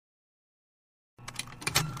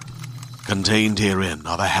Contained herein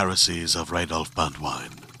are the heresies of Radolf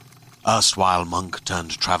Burntwine, erstwhile monk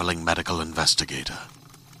turned traveling medical investigator.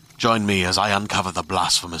 Join me as I uncover the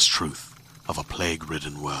blasphemous truth of a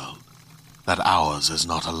plague-ridden world, that ours is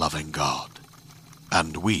not a loving God,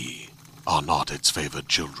 and we are not its favored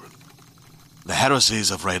children. The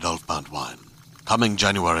heresies of Radolf Burntwine, coming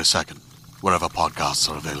January 2nd, wherever podcasts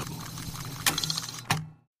are available.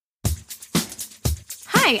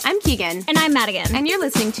 Hi, I'm Keegan. And I'm Madigan. And you're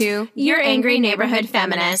listening to Your Angry Neighborhood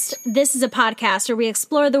Feminist. This is a podcast where we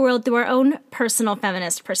explore the world through our own personal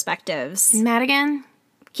feminist perspectives. Madigan.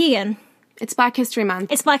 Keegan. It's Black History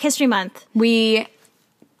Month. It's Black History Month. We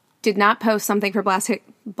did not post something for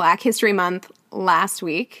Black History Month last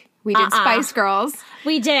week. We did Spice Girls.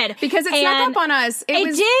 We did. Because it snuck up on us.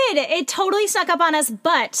 It did. It totally snuck up on us,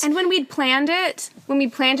 but... And when we planned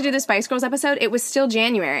to do the Spice Girls episode, it was still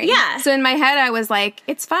January. Yeah. So in my head, I was like,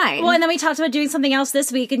 it's fine. Well, and then we talked about doing something else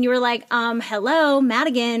this week, and you were like, hello,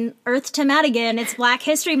 Madigan, Earth to Madigan, it's Black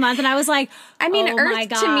History Month, and I was like, I mean, oh Earth my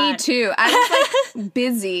God. to me, too. I was, like,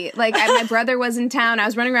 busy. Like, my brother was in town, I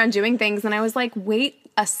was running around doing things, and I was like, wait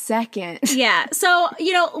a second. Yeah. So,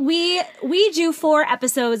 we do 4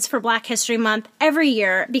 episodes for Black History Month every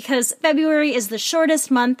year because February is the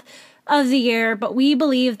shortest month of the year, but we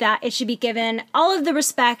believe that it should be given all of the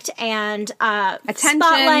respect and attention,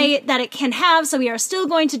 spotlight that it can have. So we are still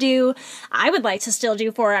going to do, I would like to still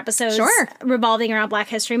do 4 episodes revolving around Black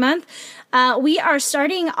History Month. We are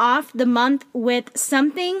starting off the month with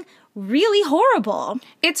something really horrible.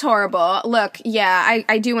 It's horrible. Look, yeah,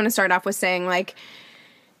 I do want to start off with saying, like,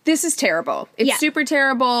 this is terrible. It's super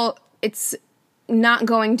terrible. It's not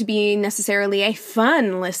going to be necessarily a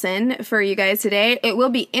fun listen for you guys today. It will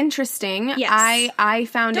be interesting. Yes. I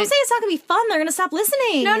found Don't say it's not going to be fun. They're going to stop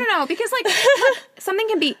listening. No. Because, like, look, something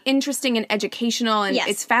can be interesting and educational, and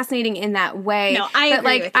it's fascinating in that way. No, I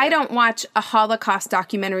agree with you. I don't watch a Holocaust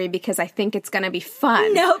documentary because I think it's going to be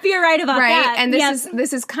fun. Nope, you're right about that. And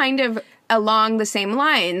this is kind of along the same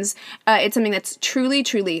lines. It's something that's truly,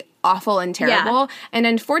 truly awful and terrible. Yeah. And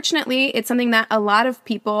unfortunately, it's something that a lot of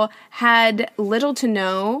people had little to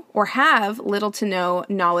no or have little to no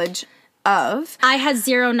knowledge of. I had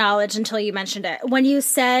zero knowledge until you mentioned it. When you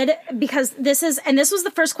said, because this was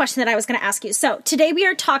the first question that I was going to ask you. So today we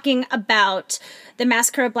are talking about the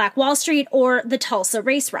Massacre of Black Wall Street or the Tulsa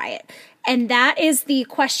Race Riot. And that is the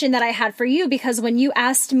question that I had for you, because when you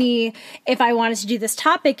asked me if I wanted to do this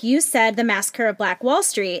topic, you said the Massacre of Black Wall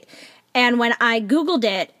Street. And when I Googled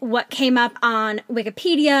it, what came up on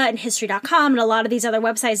Wikipedia and History.com and a lot of these other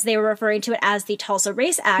websites, they were referring to it as the Tulsa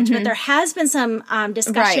Race Act. Mm-hmm. But there has been some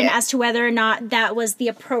discussion as to whether or not that was the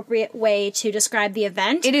appropriate way to describe the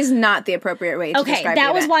event. It is not the appropriate way to describe the event. Okay,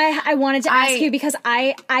 that was why I wanted to ask you, because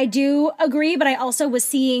I do agree, but I also was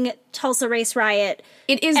seeing Tulsa Race Riot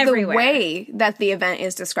It is everywhere. The way that the event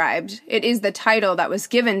is described. It is the title that was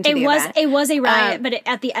given to the event. It was a riot, but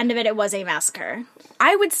at the end of it was a massacre.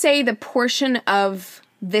 I would say the portion of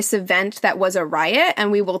this event that was a riot,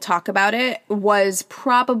 and we will talk about it, was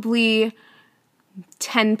probably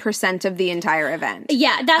 10% of the entire event.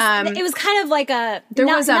 Yeah, it was kind of like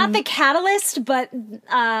not the catalyst, but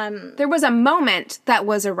there was a moment that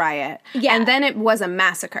was a riot, and then it was a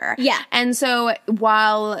massacre. Yeah. And so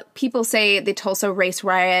while people say the Tulsa Race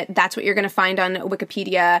Riot, that's what you're going to find on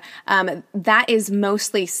Wikipedia, that is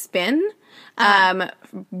mostly spin.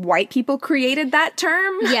 White people created that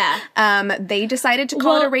term. Yeah. They decided to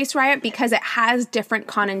call it a race riot because it has different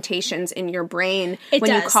connotations in your brain when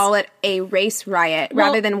does. you call it a race riot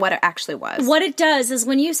rather than what it actually was. What it does is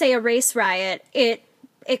when you say a race riot, it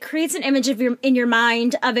creates an image in your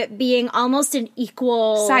mind of it being almost an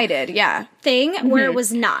equal sided, thing, where it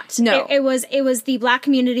was not. No. It was the Black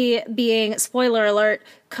community being, spoiler alert,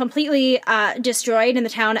 completely destroyed in the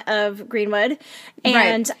town of Greenwood.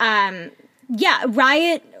 And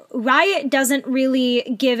Riot doesn't really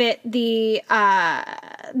give it the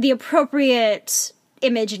appropriate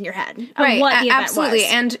image in your head of what the event absolutely.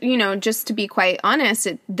 was. And just to be quite honest,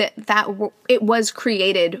 it was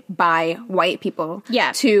created by white people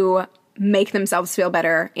to make themselves feel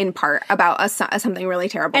better in part about something really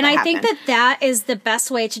terrible. And I think that is the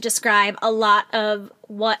best way to describe a lot of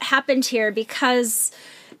what happened here, because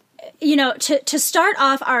to start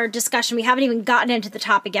off our discussion, we haven't even gotten into the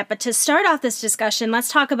topic yet, but to start off this discussion, let's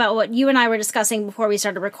talk about what you and I were discussing before we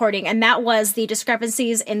started recording, and that was the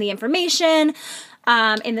discrepancies in the information,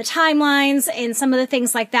 in the timelines, and some of the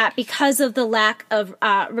things like that because of the lack of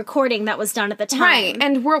recording that was done at the time. Right,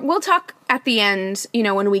 and we'll talk at the end, you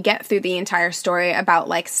know, when we get through the entire story about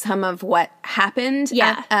like some of what happened,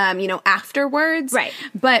 you know, afterwards. Right.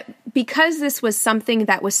 But because this was something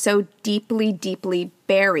that was so deeply, deeply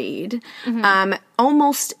buried,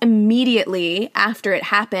 almost immediately after it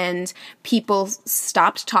happened, people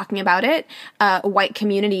stopped talking about it. White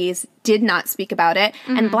communities did not speak about it.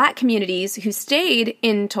 And Black communities who stayed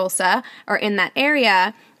in Tulsa or in that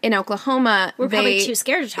area in Oklahoma, we're probably too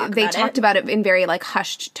scared to talk about it. They talked about it in very like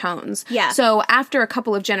hushed tones. Yeah. So after a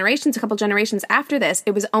couple generations after this,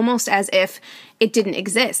 it was almost as if it didn't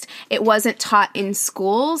exist. It wasn't taught in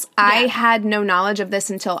schools. Yeah. I had no knowledge of this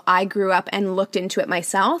until I grew up and looked into it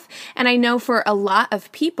myself. And I know for a lot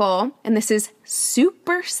of people, and this is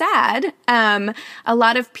super sad, a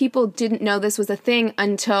lot of people didn't know this was a thing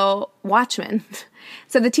until Watchmen.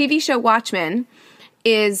 So the TV show Watchmen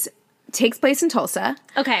takes place in Tulsa.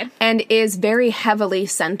 Okay. And is very heavily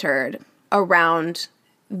centered around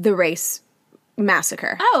the race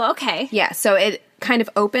massacre. Oh, okay. Yeah, so it kind of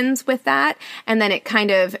opens with that, and then it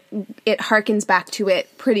harkens back to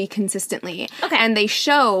it pretty consistently. Okay. And they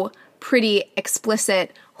show pretty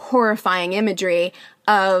explicit, horrifying imagery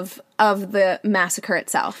of the massacre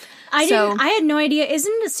itself. I had no idea.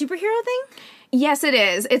 Isn't it a superhero thing? Yes, it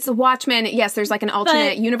is. It's Watchmen. Yes, there's like an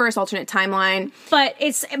alternate universe, alternate timeline. But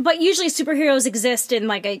usually superheroes exist in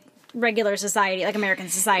like a regular society, like American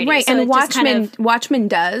society. Right, so and Watchmen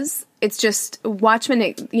does. It's just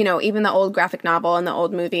Watchmen, you know, even the old graphic novel and the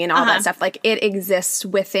old movie and all that stuff, like it exists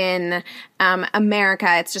within America.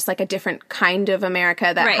 It's just like a different kind of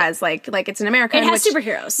America that has like it's an America. It has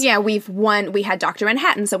superheroes. Yeah, we had Dr.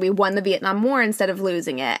 Manhattan, so we won the Vietnam War instead of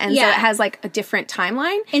losing it. And so it has like a different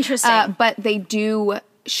timeline. Interesting. But they do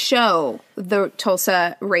show the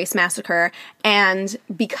Tulsa race massacre, and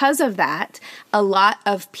because of that, a lot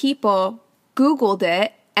of people Googled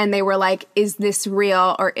it. And they were like, is this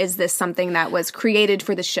real, or is this something that was created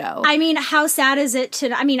for the show? I mean, how sad is it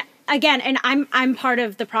to... I mean, again, and I'm part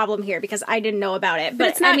of the problem here because I didn't know about it. But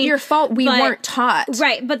it's not your fault. We weren't taught.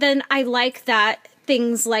 Right. But then I like that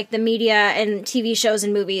things like the media and TV shows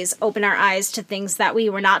and movies open our eyes to things that we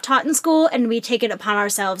were not taught in school, and we take it upon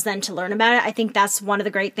ourselves then to learn about it. I think that's one of the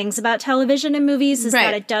great things about television and movies is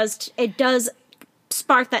that it does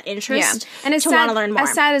spark that interest and it's to want to learn more.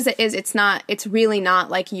 As sad as it is, it's really not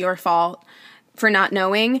like your fault for not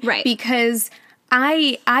knowing. Right. Because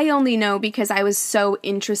I only know because I was so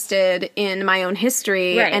interested in my own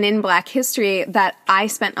history and in Black history that I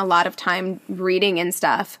spent a lot of time reading and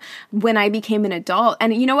stuff when I became an adult.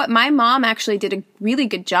 And you know what? My mom actually did a really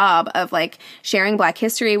good job of like sharing Black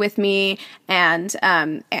history with me and,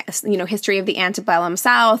 you know, history of the antebellum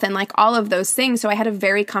South and like all of those things. So I had a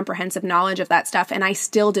very comprehensive knowledge of that stuff, and I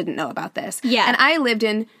still didn't know about this. Yeah. And I lived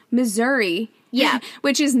in Missouri. Yeah,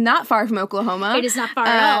 which is not far from Oklahoma. It is not far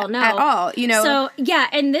at all. No, at all. You know. So yeah,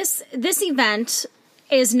 and this event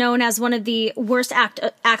is known as one of the worst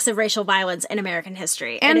acts of racial violence in American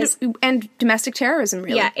history, and domestic terrorism.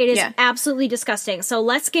 Really, yeah, it is absolutely disgusting. So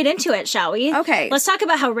let's get into it, shall we? Okay, let's talk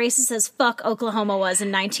about how racist as fuck Oklahoma was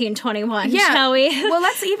in 1921. Shall we? Well,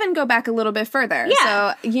 let's even go back a little bit further.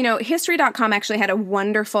 Yeah. So you know, History.com actually had a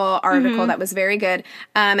wonderful article that was very good,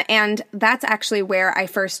 and that's actually where I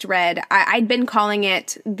first read. I'd been calling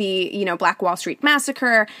it the Black Wall Street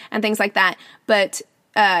Massacre and things like that, but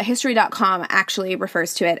History.com actually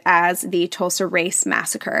refers to it as the Tulsa Race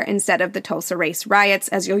Massacre instead of the Tulsa Race Riots,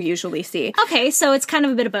 as you'll usually see. Okay, so it's kind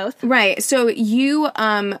of a bit of both. Right. So you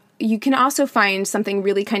can also find something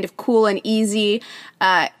really kind of cool and easy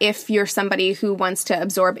if you're somebody who wants to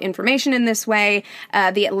absorb information in this way.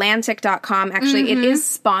 TheAtlantic.com, actually, it is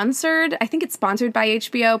sponsored. I think it's sponsored by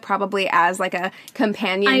HBO, probably as like a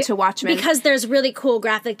companion to Watchmen. Because there's really cool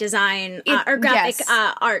graphic design or graphic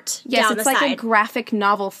art down the side. It's like a graphic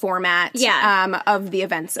novel format of the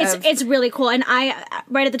events. It's really cool. And I,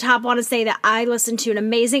 right at the top, want to say that I listened to an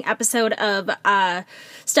amazing episode of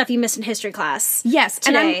Stuff You Missed in History Class. Yes,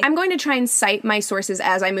 today. And I'm going to try and cite my sources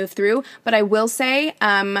as I move through, but I will say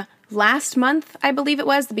last month, I believe it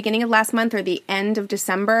was, the beginning of last month or the end of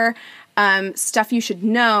December, Stuff You Should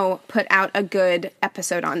Know put out a good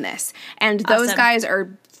episode on this. And those guys are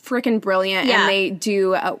freaking brilliant, and they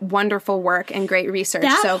do wonderful work and great research.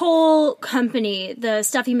 That whole company, the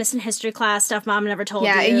Stuff You Missed in History Class, Stuff Mom Never Told You.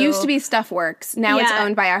 Yeah, it used to be StuffWorks. Now it's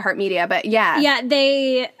owned by iHeartMedia, but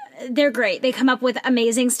Yeah, they're great. They come up with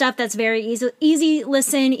amazing stuff that's very easy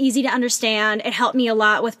listen, easy to understand. It helped me a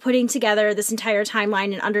lot with putting together this entire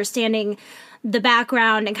timeline and understanding the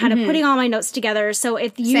background and kind of putting all my notes together. So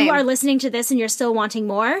if you are listening to this and you're still wanting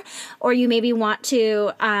more, or you maybe want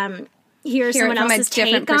to hear someone from a else's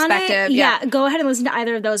different take on perspective, it, go ahead and listen to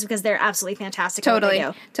either of those because they're absolutely fantastic.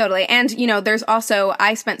 Totally. And, you know, there's also,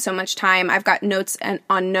 I spent so much time, I've got notes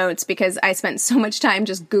on notes because I spent so much time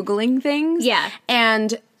just Googling things. Yeah.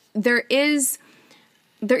 And there is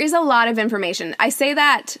a lot of information. I say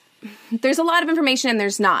that there's a lot of information and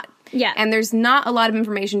there's not. Yeah. And there's not a lot of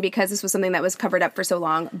information because this was something that was covered up for so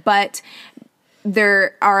long. But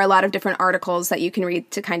there are a lot of different articles that you can read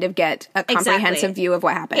to kind of get a comprehensive view of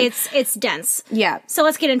what happened. It's dense. Yeah. So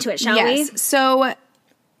let's get into it, shall we? So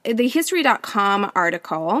the History.com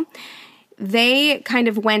article, they kind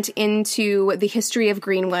of went into the history of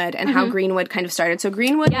Greenwood and how Greenwood kind of started. So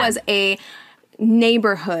Greenwood was a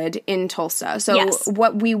neighborhood in Tulsa. So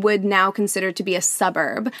what we would now consider to be a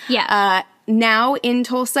suburb. Yeah. Now in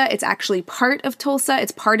Tulsa, it's actually part of Tulsa.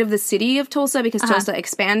 It's part of the city of Tulsa because Tulsa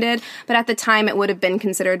expanded. But at the time, it would have been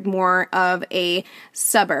considered more of a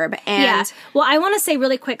suburb. And well, I want to say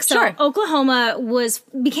really quick. So Sure. Oklahoma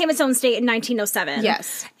became its own state in 1907.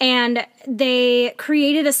 Yes. And they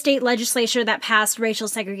created a state legislature that passed racial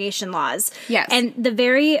segregation laws. Yes. And the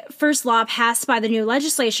very first law passed by the new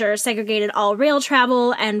legislature segregated all rail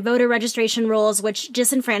travel and voter registration rules, which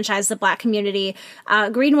disenfranchised the black community.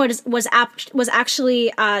 Greenwood was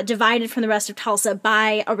actually divided from the rest of Tulsa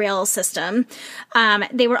by a rail system.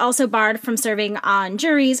 They were also barred from serving on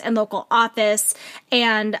juries and local office.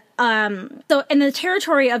 And so in the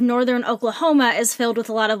territory of northern Oklahoma is filled with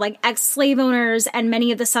a lot of like ex-slave owners, and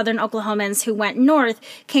many of the southern Oklahomans who went north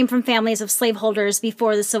came from families of slaveholders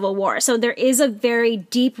before the Civil War. So there is a very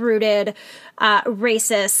deep-rooted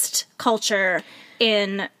racist culture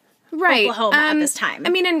in Oklahoma at this time. I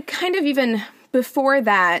mean, and kind of even before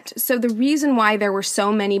that, so the reason why there were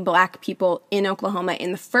so many black people in Oklahoma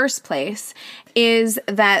in the first place is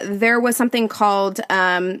that there was something called...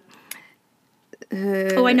 I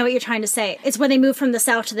know what you're trying to say. It's when they moved from the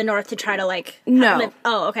south to the north to try to live.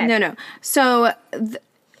 Oh, okay. No. So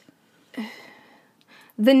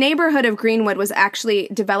the neighborhood of Greenwood was actually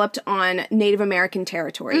developed on Native American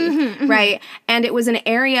territory, right? And it was an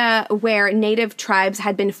area where Native tribes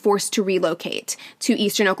had been forced to relocate to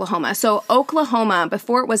eastern Oklahoma. So Oklahoma,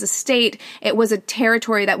 before it was a state, it was a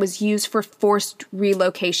territory that was used for forced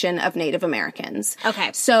relocation of Native Americans.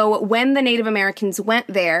 Okay. So when the Native Americans went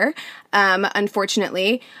there,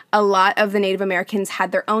 unfortunately, a lot of the Native Americans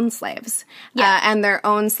had their own slaves. And their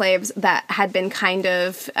own slaves that had been kind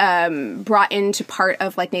of brought into part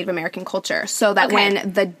of like Native American culture. So that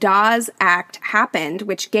when the Dawes Act happened,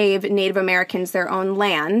 which gave Native Americans their own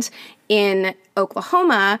land in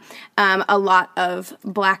Oklahoma, a lot of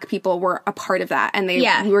black people were a part of that, and they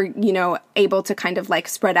were, you know, able to kind of like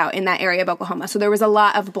spread out in that area of Oklahoma. So there was a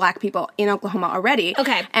lot of black people in Oklahoma already.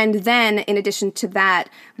 Okay. And then in addition to that,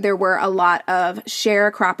 there were a lot of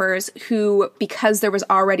sharecroppers who, because there was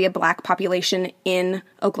already a black population in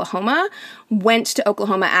Oklahoma, went to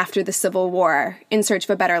Oklahoma after the Civil War in search of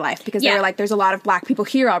a better life because they were like, there's a lot of black people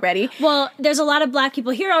here already. Well, there's a lot of black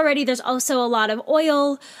people here already. There's also a lot of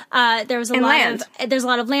oil. There's a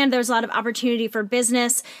lot of land. There's a lot of opportunity for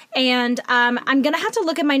business. And I'm going to have to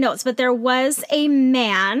look at my notes, but there was a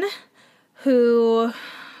man who...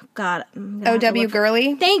 God. O.W.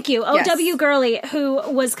 Gurley? Thank you. Yes. O.W. Gurley, who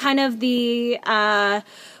was kind of the...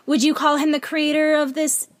 would you call him the creator of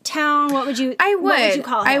this town? What would you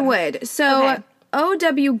call him? I would. So... Okay.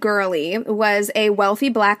 O.W. Gurley was a wealthy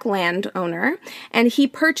black landowner, and he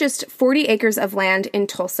purchased 40 acres of land in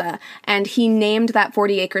Tulsa, and he named that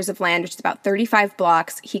 40 acres of land, which is about 35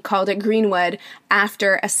 blocks, he called it Greenwood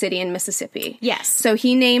after a city in Mississippi. Yes. So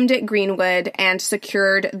he named it Greenwood and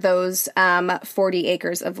secured those 40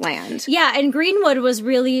 acres of land. Yeah, and Greenwood was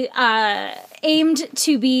really aimed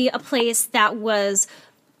to be a place that was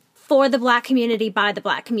for the black community by the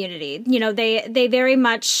black community. You know, they very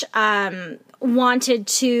much... wanted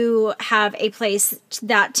to have a place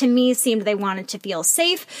that to me seemed they wanted to feel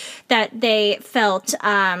safe, that they felt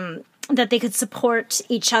that they could support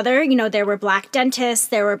each other. You know, there were black dentists,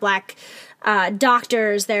 there were black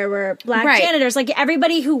doctors, there were black janitors, like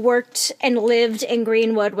everybody who worked and lived in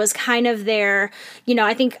Greenwood was kind of there. You know,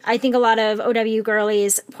 I think a lot of O.W.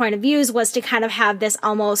 Gurley's point of views was to kind of have this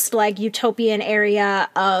almost like utopian area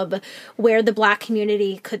of where the black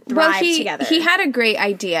community could thrive together. He had a great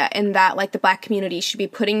idea in that like the black community should be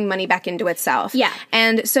putting money back into itself. Yeah.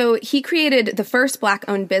 And so he created the first black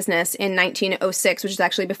owned business in 1906, which is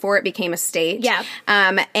actually before it became a state. Yeah.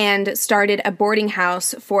 And started a boarding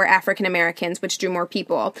house for African Americans, which drew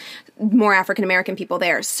more African American people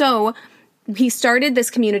there. So he started this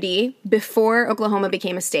community before Oklahoma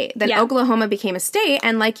became a state. Then Oklahoma became a state,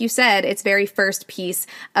 and like you said, its very first piece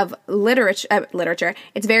of literature,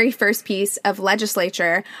 its very first piece of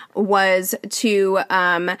legislature was to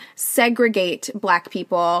segregate Black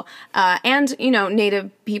people and,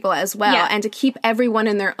 Native people as well, and to keep everyone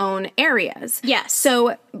in their own areas. Yes.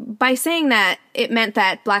 So by saying that, it meant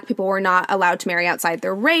that Black people were not allowed to marry outside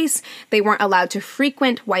their race. They weren't allowed to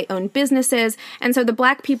frequent white-owned businesses. And so the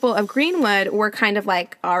Black people of Greenwood were kind of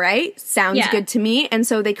like, all right, sounds good to me. And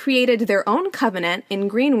so they created their own covenant in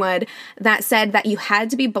Greenwood that said that you had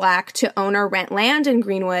to be Black to own or rent land in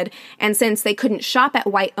Greenwood. And since they couldn't shop at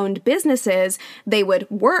white-owned businesses, they would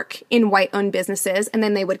work in white-owned businesses, and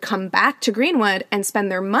then they would come back to Greenwood and spend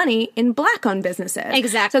their money in Black-owned businesses.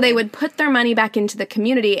 Exactly. So they would put their money back into the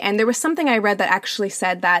community. And there was something I read that actually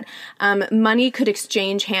said that money could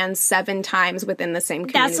exchange hands 7 times within the same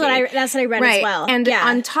community. That's what I read as well. And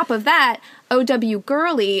on top of that, O.W.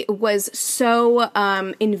 Gurley was so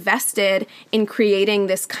invested in creating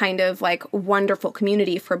this kind of like wonderful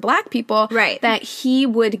community for Black people that he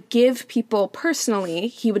would give people personally,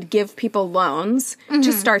 he would give people loans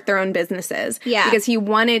to start their own businesses. Because he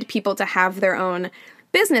wanted people to have their own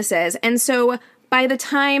businesses. And so by the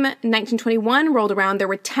time 1921 rolled around, there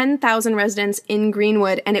were 10,000 residents in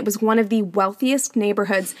Greenwood, and it was one of the wealthiest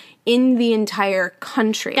neighborhoods in the entire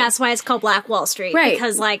country. That's why it's called Black Wall Street. Right.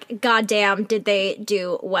 Because, goddamn, did they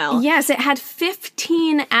do well. Yes, it had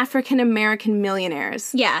 15 African-American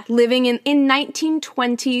millionaires. Yeah. Living in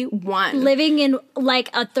 1921. Living in,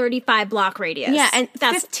 a 35-block radius. Yeah, and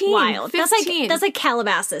that's 15, wild. 15. That's like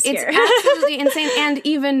Calabasas here. It's absolutely insane. And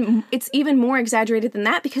it's even more exaggerated than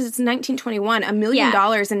that because it's 1921. $1 million in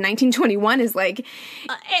 1921 is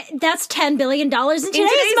that's $10 billion in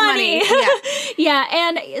today's money. Yeah,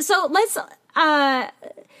 and so let's talk a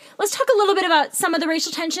little bit about some of the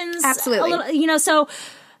racial tensions. Absolutely. So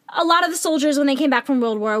a lot of the soldiers, when they came back from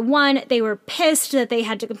World War I, they were pissed that they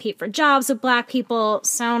had to compete for jobs with Black people.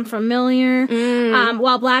 Sound familiar?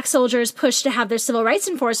 While Black soldiers pushed to have their civil rights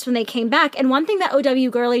enforced when they came back. And one thing that O.W.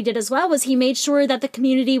 Gurley did as well was he made sure that the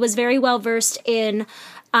community was very well versed in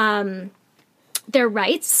their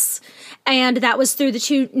rights, and that was through the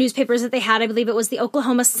 2 newspapers that they had. I believe it was the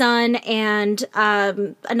Oklahoma Sun and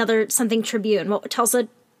another something Tribune. Tulsa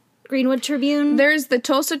Greenwood Tribune? There's the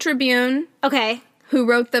Tulsa Tribune. Okay. Who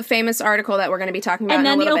wrote the famous article that we're going to be talking about in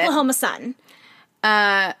a little bit. And then the Oklahoma Sun.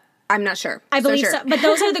 I'm not sure. I believe so. But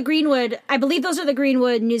those are the Greenwood, I believe those are the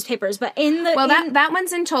Greenwood newspapers. But that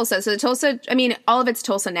one's in Tulsa. So the Tulsa, all of it's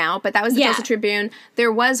Tulsa now, but that was the Tulsa Tribune.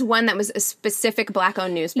 There was one that was a specific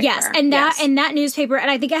Black-owned newspaper. Yes, and that newspaper, and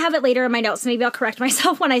I think I have it later in my notes, so maybe I'll correct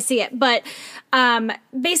myself when I see it. But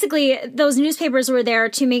basically, those newspapers were there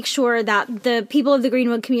to make sure that the people of the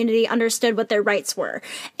Greenwood community understood what their rights were.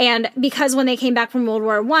 And because when they came back from World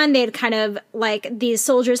War I, they had kind of, these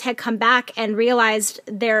soldiers had come back and realized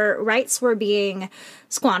their rights were being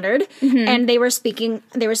squandered, and they were speaking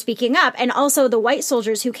up. And also the white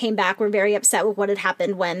soldiers who came back were very upset with what had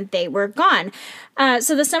happened when they were gone.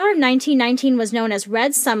 So the summer of 1919 was known as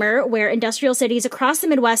Red Summer, where industrial cities across the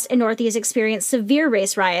Midwest and Northeast experienced severe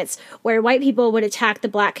race riots, where white people would attack the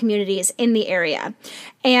Black communities in the area.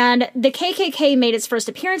 And the KKK made its first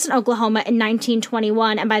appearance in Oklahoma in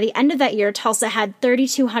 1921, and by the end of that year, Tulsa had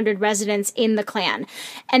 3,200 residents in the Klan.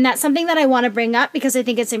 And that's something that I want to bring up because I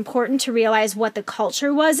think it's important to realize what the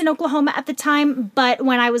culture was in Oklahoma at the time. But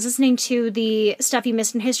when I was listening to the Stuff You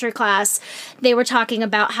Missed in History class, they were talking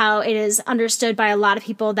about how it is understood by a lot of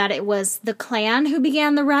people that it was the Klan who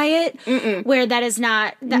began the riot, where that is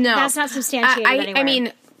not, that's not substantiated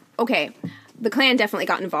anywhere. Okay. The Klan definitely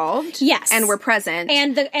got involved. Yes. And were present.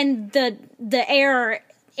 And the air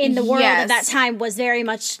in the world at that time was very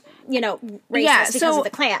much, racist because of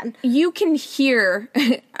the Klan. You can hear,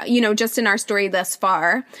 just in our story thus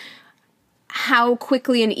far, how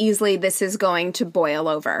quickly and easily this is going to boil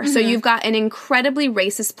over. So you've got an incredibly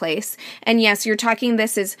racist place. And yes, you're talking,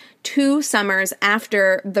 this is 2 summers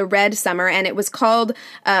after the Red Summer. And it was called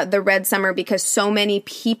the Red Summer because so many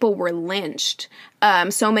people were lynched.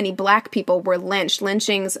 So many Black people were lynched.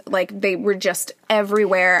 Lynchings, they were just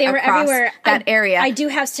everywhere across that area. I do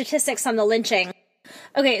have statistics on the lynching.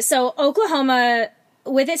 Okay, so Oklahoma,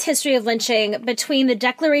 with its history of lynching, between the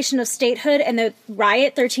Declaration of Statehood and the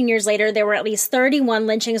riot 13 years later, there were at least 31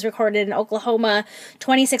 lynchings recorded in Oklahoma.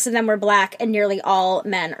 26 of them were Black, and nearly all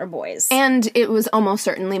men or boys. And it was almost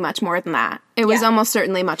certainly much more than that. Almost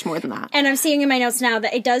certainly much more than that. And I'm seeing in my notes now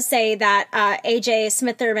that it does say that A.J.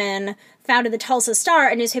 Smitherman founded the Tulsa Star,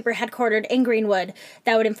 a newspaper headquartered in Greenwood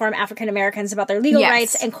that would inform African Americans about their legal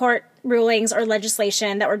rights and court rulings or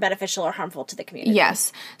legislation that were beneficial or harmful to the community.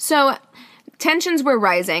 Yes. So Tensions were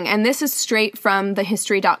rising, and this is straight from the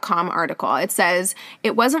History.com article. It says,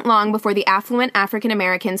 it wasn't long before the affluent African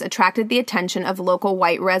Americans attracted the attention of local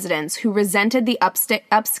white residents who resented the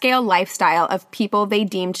upscale lifestyle of people they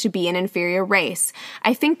deemed to be an inferior race.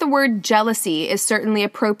 I think the word jealousy is certainly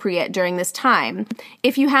appropriate during this time.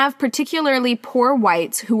 If you have particularly poor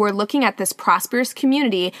whites who are looking at this prosperous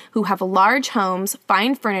community who have large homes,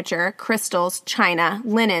 fine furniture, crystals, china,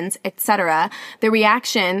 linens, etc., the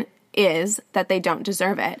reaction is that they don't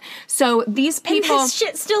deserve it. So these people... And this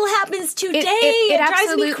shit still happens today. It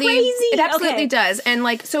drives me crazy. It absolutely does. And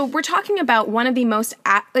like, so we're talking about one of the most...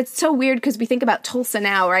 It's so weird because we think about Tulsa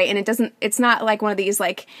now, right? And it's not like one of these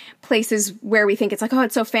like places where we think it's like, oh,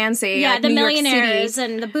 it's so fancy. Yeah, like the New millionaires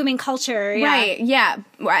and the booming culture. Yeah. Right, yeah.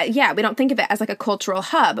 Yeah, we don't think of it as like a cultural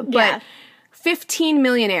hub. But 15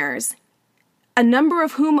 millionaires, a number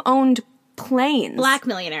of whom owned planes. Black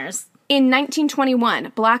millionaires. In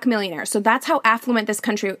 1921, black millionaires. So that's how affluent this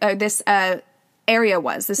country, this area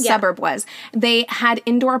was, this suburb was. They had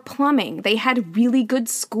indoor plumbing. They had really good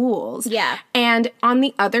schools. Yeah. And on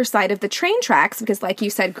the other side of the train tracks, because like you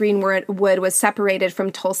said, Greenwood was separated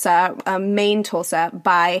from Tulsa, main Tulsa,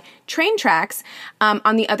 by train tracks.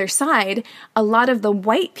 On the other side, a lot of the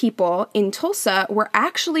white people in Tulsa were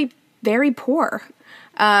actually very poor.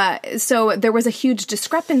 So there was a huge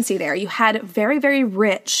discrepancy there. You had very, very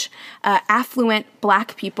rich, affluent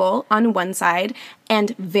black people on one side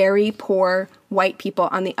and very poor white people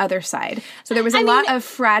on the other side. So there was a lot of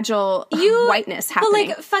fragile whiteness happening.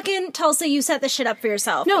 But like fucking Tulsa, you set the shit up for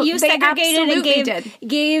yourself. No, you they segregated absolutely and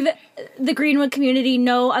gave the Greenwood community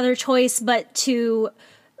no other choice but to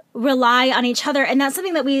rely on each other. And that's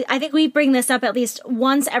something that I think we bring this up at least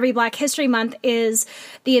once every Black History Month, is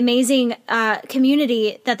the amazing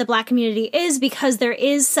community that the Black community is, because there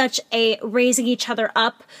is such a raising each other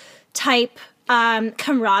up type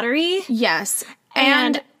camaraderie. Yes.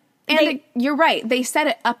 And you're right. They set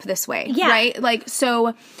it up this way, right? Like,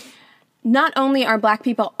 so not only are black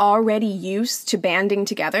people already used to banding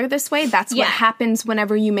together this way, that's what happens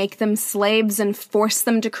whenever you make them slaves and force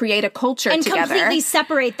them to create a culture and together. And completely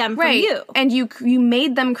separate them from you. And you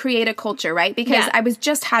made them create a culture, right? Because I was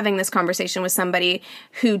just having this conversation with somebody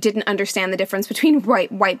who didn't understand the difference between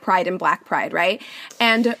white pride and black pride, right?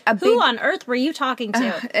 And who on earth were you talking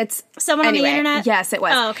to? It's someone on the internet? Yes, it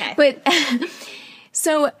was. Oh, okay. But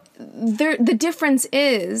so the difference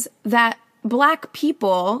is that Black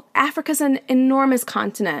people, Africa's an enormous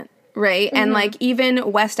continent, right? Mm-hmm. And like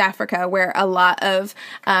even West Africa, where a lot of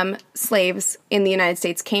slaves in the United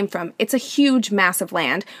States came from, it's a huge, massive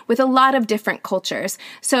land with a lot of different cultures.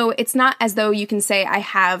 So it's not as though you can say, I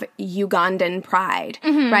have Ugandan pride,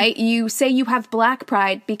 right? You say you have Black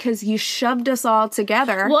pride because you shoved us all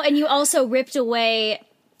together. Well, and you also ripped away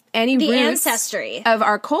the ancestry of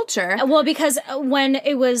our culture. Well, because when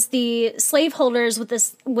it was the slaveholders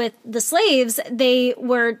with the slaves, they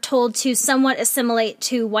were told to somewhat assimilate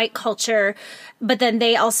to white culture, but then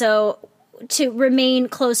they also, to remain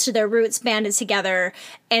close to their roots, banded together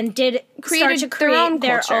and did start to create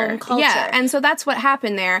their own culture. Yeah, and so that's what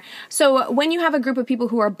happened there. So when you have a group of people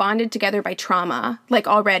who are bonded together by trauma, like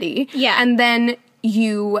already, and then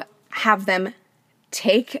you have them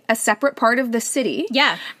take a separate part of the city.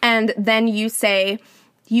 Yeah. And then you say,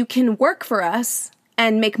 you can work for us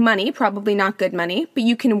and make money, probably not good money, but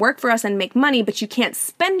you can work for us and make money, but you can't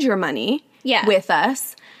spend your money with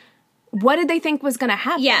us. What did they think was going to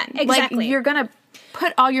happen? Yeah, exactly. Like, you're going to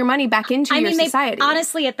put all your money back into your society.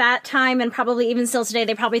 Honestly, at that time, and probably even still today,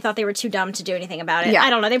 they probably thought they were too dumb to do anything about it. Yeah. I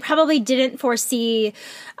don't know. They probably didn't foresee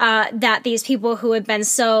that these people who had been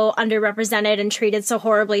so underrepresented and treated so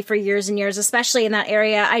horribly for years and years, especially in that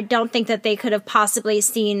area, I don't think that they could have possibly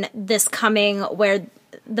seen this coming, where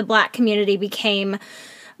the Black community became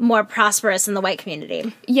more prosperous than the white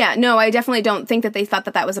community. Yeah, no, I definitely don't think that they thought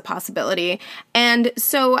that that was a possibility. And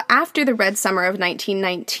so after the Red Summer of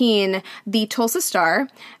 1919, the Tulsa Star,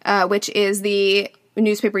 which is the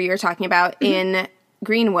newspaper you were talking about in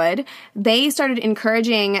Greenwood, they started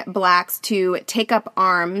encouraging Blacks to take up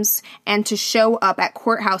arms and to show up at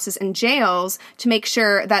courthouses and jails to make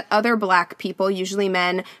sure that other Black people, usually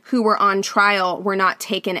men, who were on trial were not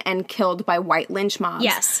taken and killed by white lynch mobs.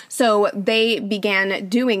 Yes. So they began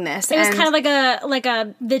doing this. It was kind of like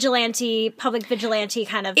a vigilante, public vigilante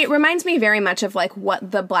kind of. It reminds me very much of like what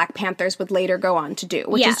the Black Panthers would later go on to do,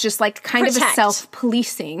 which is just like kind of a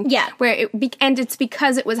self-policing. Yeah. Where and it's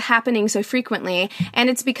because it was happening so frequently. And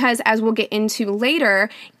it's because, as we'll get into later,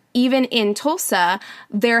 even in Tulsa,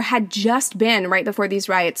 there had just been, right before these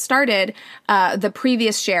riots started, the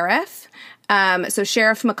previous sheriff. So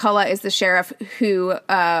Sheriff McCullough is the sheriff who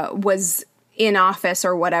was in office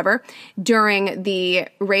or whatever during the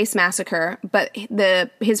race massacre, but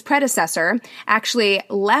his predecessor actually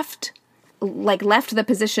left the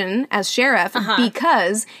position as sheriff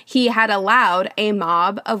because he had allowed a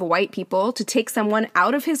mob of white people to take someone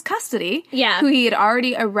out of his custody who he had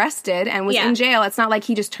already arrested and was in jail. It's not like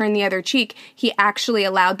he just turned the other cheek. He actually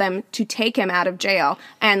allowed them to take him out of jail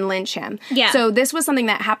and lynch him. Yeah. So this was something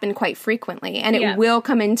that happened quite frequently, and it will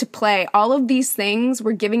come into play. All of these things,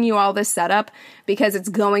 we're giving you all this setup because it's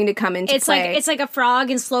going to come into play. It's like a frog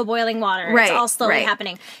in slow boiling water. Right, it's all slowly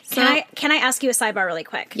happening. Can I ask you a sidebar really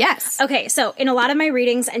quick? Yes. Okay, so in a lot of my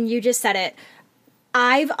readings, and you just said it,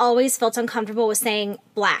 I've always felt uncomfortable with saying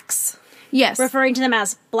blacks. Yes. Referring to them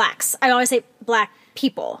as blacks. I always say black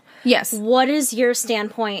people. Yes. What is your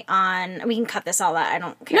standpoint on... We can cut this all out. I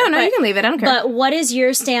don't care. No, you can leave it. I don't care. But what is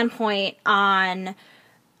your standpoint on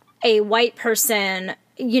a white person...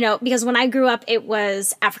 because when I grew up, it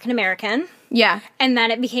was African American. Yeah. And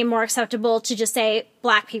then it became more acceptable to just say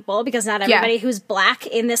black people because not everybody who's black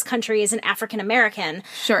in this country is an African American.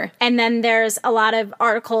 Sure. And then there's a lot of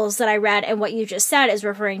articles that I read, and what you just said is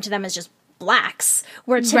referring to them as just blacks,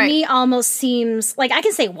 where to me almost seems like I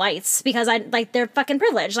can say whites because they're fucking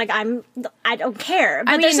privileged. Like I don't care.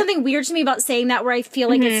 But there's something weird to me about saying that where I feel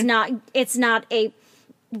like it's not a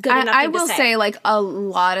good enough I will say, like, a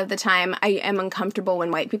lot of the time I am uncomfortable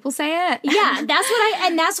when white people say it. Yeah,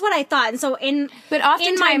 that's what I thought. And so in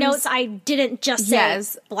my notes, I didn't just say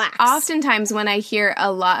blacks. Oftentimes when I hear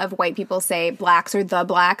a lot of white people say blacks or the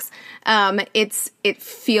blacks, it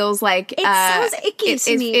feels like... It sounds icky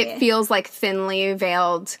to me. It feels like thinly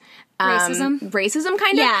veiled... racism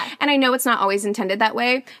kind of. Yeah. And I know it's not always intended that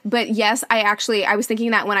way, but yes, I was thinking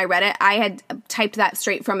that when I read it, I had typed that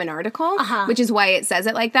straight from an article, which is why it says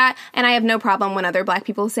it like that. And I have no problem when other black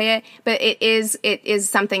people say it, but it is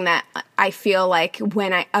something that I feel like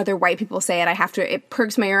when other white people say it, it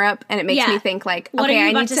perks my ear up and it makes me think like, what okay, are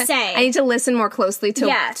you about to say? I need to listen more closely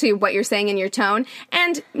to what you're saying in your tone.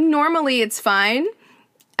 And normally it's fine.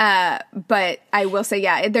 But I will say,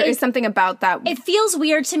 there is something about that. It feels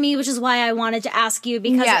weird to me, which is why I wanted to ask you,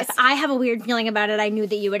 because if I have a weird feeling about it, I knew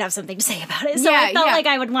that you would have something to say about it. So I felt like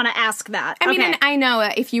I would want to ask that. I mean, and I know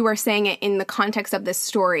if you were saying it in the context of this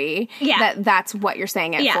story, that's what you're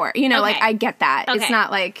saying it for. Like, I get that. Okay. It's not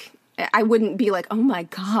like... I wouldn't be like, oh my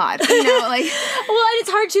God. Like. Well, and it's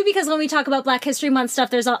hard too because when we talk about Black History Month stuff,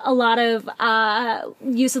 there's a lot of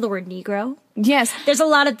use of the word Negro. Yes. There's a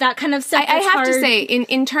lot of that kind of stuff. I have to say,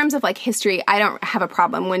 in terms of like history, I don't have a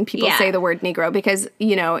problem when people say the word Negro because,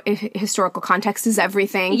 historical context is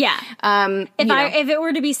everything. Yeah. If it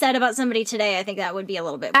were to be said about somebody today, I think that would be a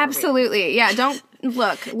little bit more absolutely. Weird. Yeah. Don't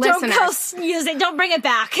look, listeners. Don't use it. Don't bring it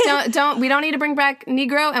back. We don't need to bring back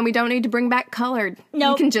Negro and we don't need to bring back colored.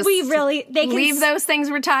 No, you can just they can leave those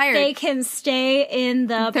things retired. They can stay in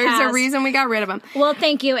the past. There's a reason we got rid of them. Well,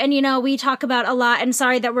 thank you. And, we talk about a lot, and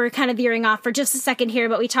sorry that we're kind of veering off for just a second here,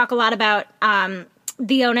 but we talk a lot about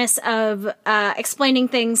the onus of explaining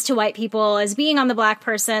things to white people as being on the black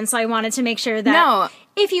person. So I wanted to make sure that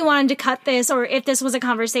if you wanted to cut this or if this was a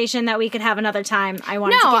conversation that we could have another time, I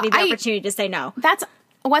wanted to give you the opportunity to say no. That's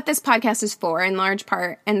what this podcast is for in large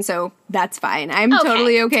part. And so that's fine. I'm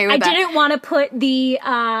totally okay with that. I didn't want to put the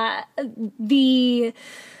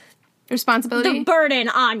responsibility, the burden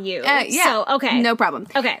on you. So, okay. No problem.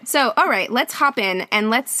 Okay. So, all right, let's hop in and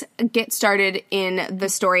let's get started in the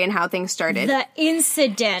story and how things started. The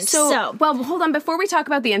incident. So well, hold on. Before we talk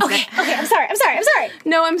about the incident. Okay, I'm sorry.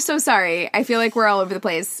 No, I'm so sorry. I feel like we're all over the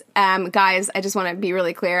place. Guys, I just want to be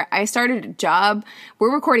really clear. I started a job.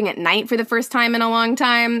 We're recording at night for the first time in a long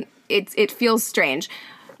time. It feels strange.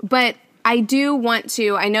 But I do want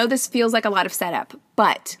to, I know this feels like a lot of setup,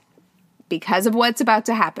 but because of what's about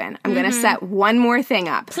to happen, I'm going to set one more thing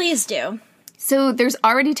up. Please do. So there's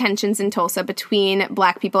already tensions in Tulsa between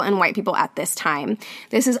black people and white people at this time.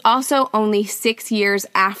 This is also only 6 years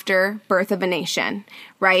after Birth of a Nation,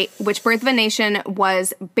 right? Which Birth of a Nation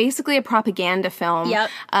was basically a propaganda film.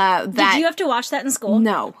 Yep. Did you have to watch that in school?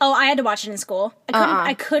 No. Oh, I had to watch it in school.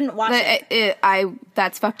 I couldn't watch it.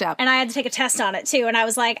 That's fucked up. And I had to take a test on it too. And I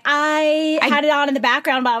was like, I had it on in the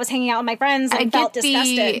background while I was hanging out with my friends and felt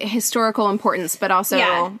disgusted. I get the historical importance, but also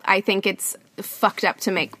I think it's fucked up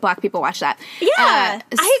to make Black people watch that. Yeah,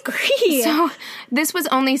 I agree. So this was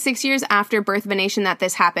only 6 years after Birth of a Nation that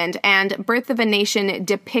this happened, and Birth of a Nation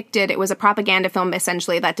it was a propaganda film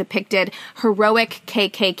essentially that depicted heroic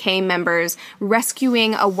KKK members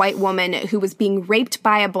rescuing a white woman who was being raped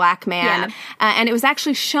by a Black man, and it was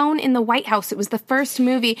actually shown in the White House. It was the first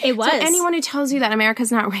movie. It was. So anyone who tells you that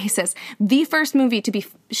America's not racist, the first movie to be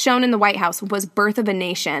shown in the White House was Birth of a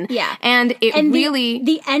Nation. Yeah. And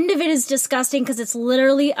the end of it is disgusting because it's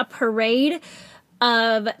literally a parade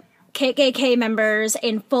of KKK members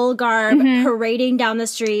in full garb parading down the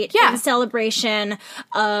street in celebration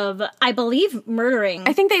of, I believe, murdering.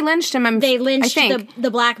 I think they lynched him. They lynched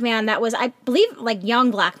the Black man that was, I believe, like young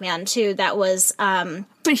Black man too. That was.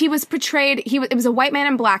 But he was portrayed. It was a white man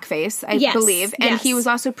in blackface, I believe, and he was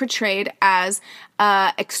also portrayed as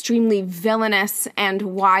extremely villainous and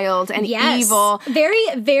wild and evil. Very,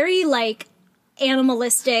 very like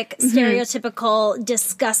animalistic, stereotypical,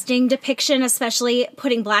 disgusting depiction, especially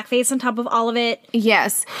putting blackface on top of all of it.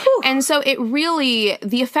 Yes. Whew. And so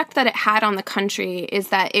the effect that it had on the country is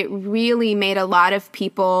that it really made a lot of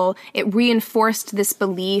people, it reinforced this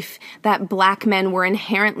belief that Black men were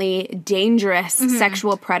inherently dangerous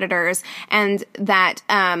sexual predators, and that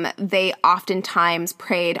they oftentimes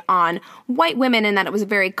preyed on white women, and that it was a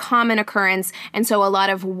very common occurrence. And so a lot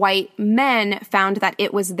of white men found that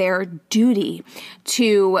it was their duty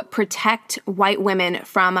to protect white women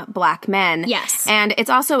from Black men. Yes. And it's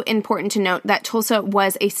also important to note that Tulsa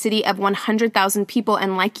was a city of 100,000 people.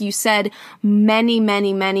 And like you said, many,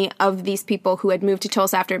 many, many of these people who had moved to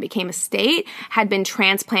Tulsa after it became a state had been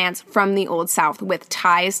transplants from the Old South with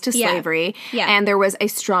ties to slavery. Yeah. And there was a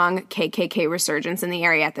strong KKK resurgence in the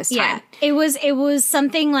area at this time. It was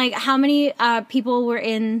something like, how many people were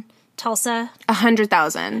in Tulsa?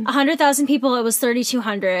 100,000. 100,000 people. It was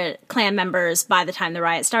 3,200 Klan members by the time the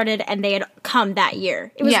riot started, and they had come that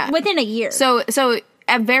year. It was within a year. So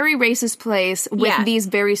a very racist place with these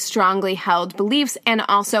very strongly held beliefs, and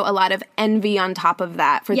also a lot of envy on top of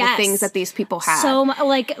that for the things that these people had. So,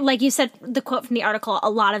 like you said, the quote from the article, a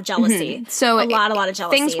lot of jealousy. So a lot of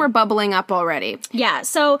jealousy. Things were bubbling up already. Yeah.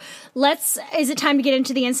 So is it time to get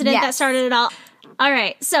into the incident that started it all? All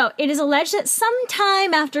right, so it is alleged that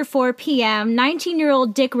sometime after 4 p.m.,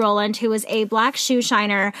 19-year-old Dick Rowland, who was a Black shoe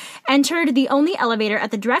shiner, entered the only elevator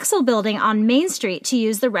at the Drexel building on Main Street to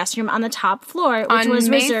use the restroom on the top floor, which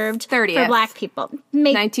was reserved 30th, for Black people.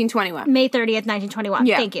 1921. May 30th, 1921.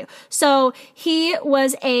 Yeah. Thank you. So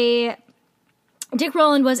Dick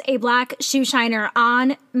Rowland was a Black shoe shiner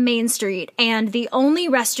on Main Street, and the only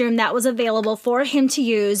restroom that was available for him to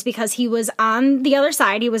use, because he was on the other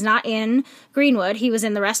side, he was not in Greenwood, he was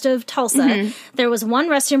in the rest of Tulsa, there was one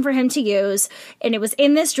restroom for him to use, and it was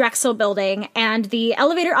in this Drexel building, and the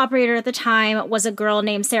elevator operator at the time was a girl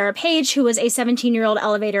named Sarah Page, who was a 17-year-old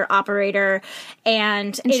elevator operator,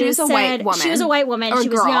 and she was a white woman. She was a white woman. Or she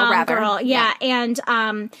girl, was a young rather. girl. Yeah, and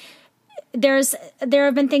there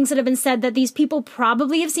have been things that have been said that these people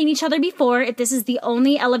probably have seen each other before if this is the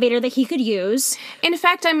only elevator that he could use. In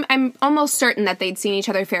fact, I'm almost certain that they'd seen each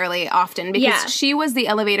other fairly often, because she was the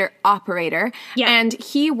elevator operator, and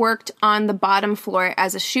he worked on the bottom floor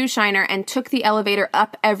as a shoe shiner and took the elevator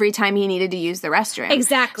up every time he needed to use the restroom.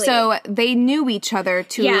 Exactly. So they knew each other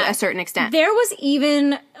to a certain extent. There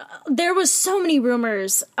was so many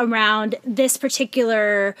rumors around this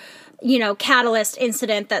particular catalyst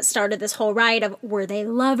incident that started this whole riot of, were they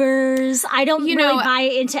lovers? I don't really buy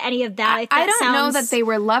into any of that. I don't know that they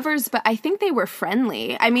were lovers, but I think they were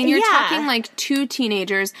friendly. I mean, you're talking like two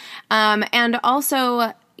teenagers, and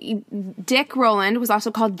also Dick Rowland was also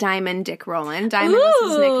called Diamond Dick Rowland. Diamond was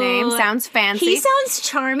his nickname. Sounds fancy. He sounds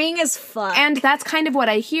charming as fuck. And that's kind of what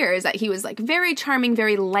I hear, is that he was like very charming,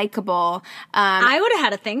 very likable. I would have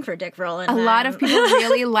had a thing for Dick Rowland. A lot of people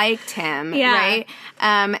really liked him, right?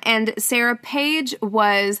 And Sarah Page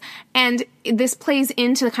and this plays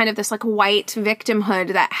into kind of this like white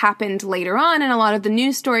victimhood that happened later on in a lot of the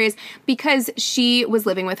news stories, because she was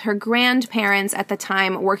living with her grandparents at the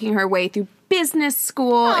time, working her way through business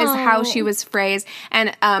school is how she was phrased.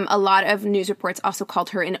 And a lot of news reports also called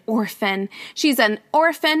her an orphan. She's an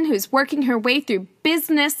orphan who's working her way through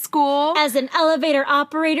business school. As an elevator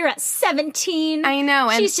operator at 17. I know.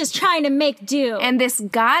 And she's just trying to make do. And this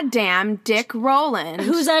goddamn Dick Rowland,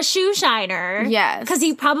 who's a shoe shiner. Yes. Because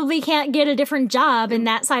he probably can't get a different job in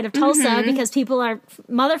that side of Tulsa because people are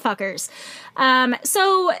motherfuckers.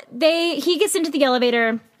 So he gets into the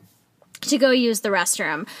elevator. to go use the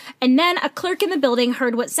restroom. And then a clerk in the building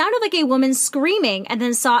heard what sounded like a woman screaming and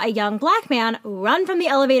then saw a young black man run from the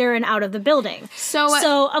elevator and out of the building.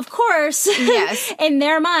 So of course, yes. In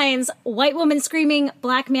their minds, white woman screaming,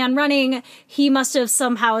 black man running, he must have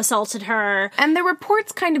somehow assaulted her. And the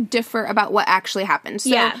reports kind of differ about what actually happened.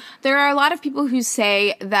 So there are a lot of people who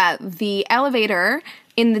say that the elevator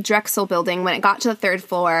in the Drexel building, when it got to the third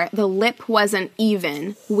floor, the lip wasn't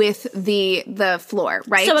even with the floor,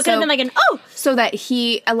 right? So it could have been like an, So that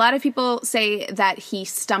a lot of people say that he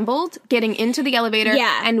stumbled getting into the elevator.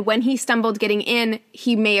 Yeah. And when he stumbled getting in,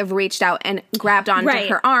 he may have reached out and grabbed onto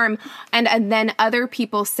her arm. And then other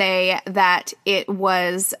people say that it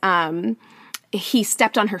was, he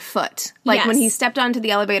stepped on her foot. Like when he stepped onto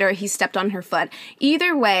the elevator, he stepped on her foot.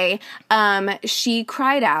 Either way, she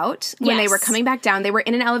cried out when they were coming back down. They were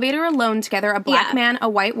in an elevator alone together, a black man, a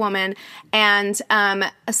white woman. And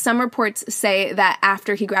some reports say that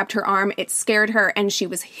after he grabbed her arm, it scared her and she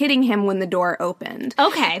was hitting him when the door opened.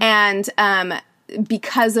 Okay. And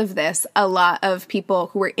because of this, a lot of people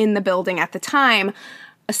who were in the building at the time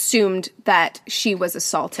assumed that she was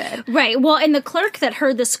assaulted. Right. Well, and the clerk that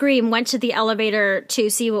heard the scream went to the elevator to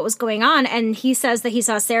see what was going on, and he says that he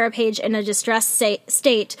saw Sarah Page in a distressed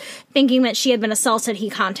state, thinking that she had been assaulted. He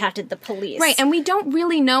contacted the police. Right, and we don't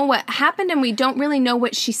really know what happened, and we don't really know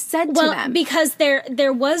what she said to them. Well, because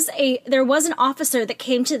there was an officer that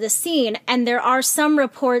came to the scene, and there are some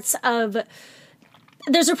reports of...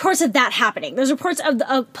 There's reports of that happening. There's reports of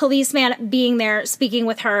a policeman being there speaking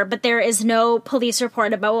with her, but there is no police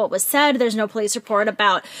report about what was said. There's no police report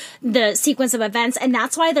about the sequence of events, and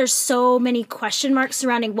that's why there's so many question marks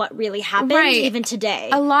surrounding what really happened, even today.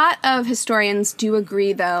 A lot of historians do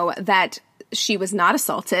agree, though, that she was not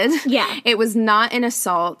assaulted. Yeah. It was not an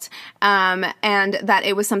assault, and that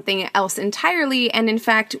it was something else entirely. And in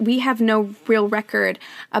fact, we have no real record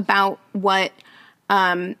about what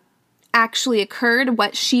actually occurred,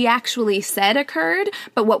 what she actually said occurred,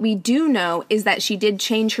 but what we do know is that she did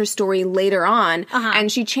change her story later on,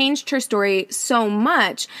 and she changed her story so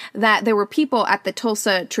much that there were people at the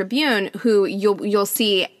Tulsa Tribune who you'll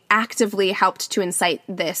see actively helped to incite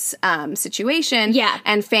this situation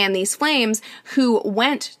and fan these flames, who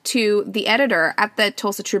went to the editor at the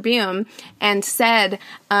Tulsa Tribune and said,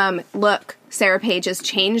 look, Sarah Page has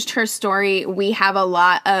changed her story. We have a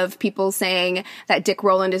lot of people saying that Dick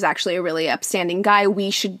Rowland is actually a really upstanding guy.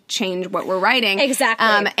 We should change what we're writing.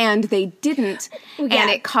 Exactly. And they didn't. And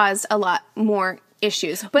it caused a lot more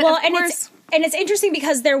issues. But well, of course... And it's interesting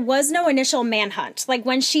because there was no initial manhunt. Like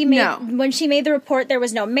when she made the report, there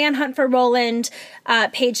was no manhunt for Rowland.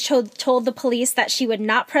 Page told the police that she would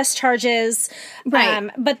not press charges. Right.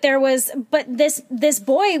 But this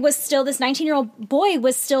boy was still, this 19-year-old boy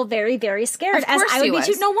was still very, very scared. Of course he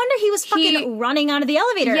was. No wonder he was fucking running out of the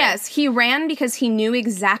elevator. Yes, he ran because he knew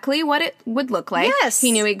exactly what it would look like. Yes.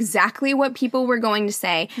 He knew exactly what people were going to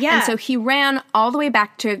say. Yeah. And so he ran all the way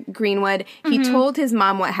back to Greenwood. He told his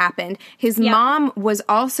mom what happened. His mom was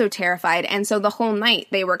also terrified, and so the whole night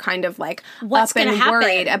they were kind of like What's up and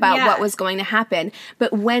worried about what was going to happen.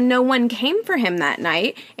 But when no one came for him that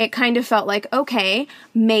night, it kind of felt like, okay,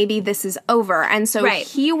 maybe this is over. And so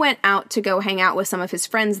he went out to go hang out with some of his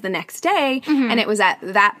friends the next day, and it was at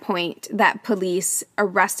that point that police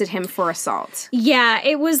arrested him for assault. Yeah,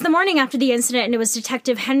 it was the morning after the incident, and it was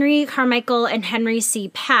Detective Henry Carmichael and Henry C.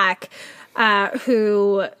 Pack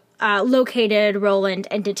who located Rowland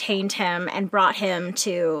and detained him and brought him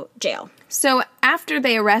to jail. So after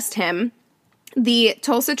they arrest him, the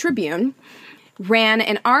Tulsa Tribune ran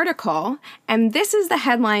an article, and this is the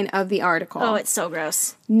headline of the article. Oh, it's so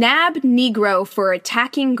gross. Nab Negro for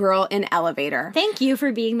attacking girl in elevator. Thank you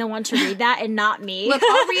for being the one to read that and not me. Look,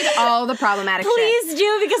 I'll read all the problematic shit. Please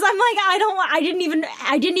do, because I'm like, I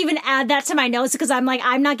didn't even add that to my notes because I'm like,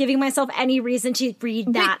 I'm not giving myself any reason to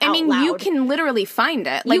read that out loud. You can literally find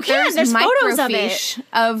it. Like, there's photos of it.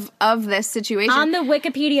 Of this situation. On the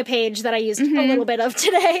Wikipedia page that I used a little bit of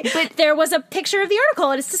today. But there was a picture of the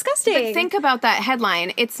article, and it's disgusting. But think about that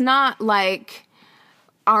headline. It's not like,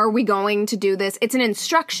 are we going to do this? It's an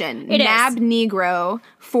instruction. Nab Negro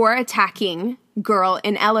for attacking girl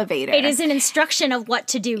in elevator. It is an instruction of what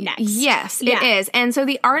to do next. Yes, it is. And so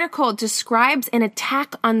the article describes an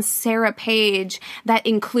attack on Sarah Page that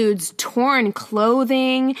includes torn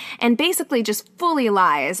clothing and basically just fully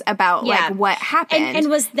lies about like what happened. And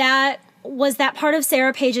was that part of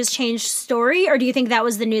Sarah Page's changed story, or do you think that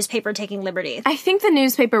was the newspaper taking liberty? I think the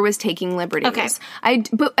newspaper was taking liberties. Okay.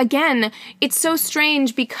 But again, it's so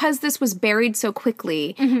strange because this was buried so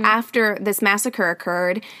quickly after this massacre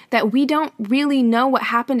occurred that we don't really know what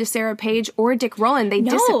happened to Sarah Page or Dick Rowland. They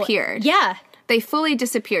disappeared. Yeah. They fully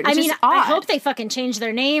disappeared, which I mean, is odd. I hope they fucking change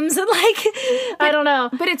their names. Like, I don't know.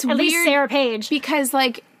 But it's At weird. least Sarah Page. Because,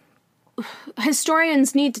 like,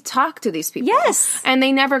 historians need to talk to these people. Yes. And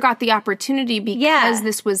they never got the opportunity because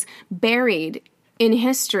this was buried in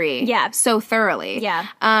history so thoroughly.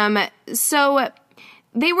 Yeah. So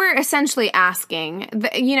they were essentially asking,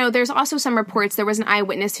 there's also some reports, there was an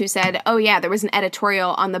eyewitness who said, oh yeah, there was an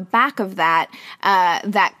editorial on the back of that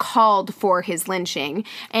that called for his lynching.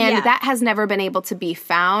 And that has never been able to be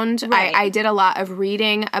found. Right. I did a lot of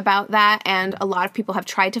reading about that, and a lot of people have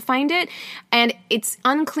tried to find it. And it's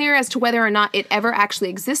unclear as to whether or not it ever actually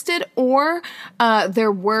existed, or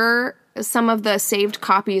there were some of the saved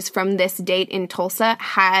copies from this date in Tulsa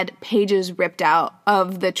had pages ripped out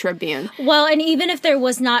of the Tribune. Well, and even if there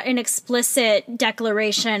was not an explicit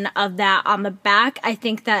declaration of that on the back, I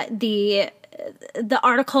think that the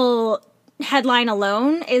article headline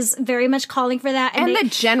alone is very much calling for that. And the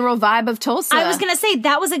general vibe of Tulsa. I was going to say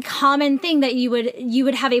that was a common thing, that you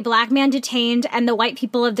would have a black man detained, and the white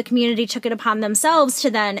people of the community took it upon themselves to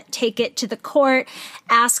then take it to the court,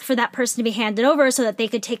 ask for that person to be handed over so that they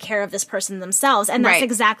could take care of this person themselves. And that's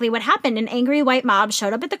exactly what happened. An angry white mob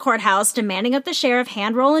showed up at the courthouse demanding that the sheriff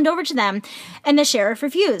hand Roland over to them, and the sheriff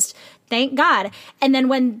refused. Thank God. And then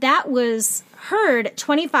when that was heard,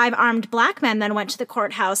 25 armed black men then went to the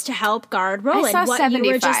courthouse to help guard Roland. I saw 75.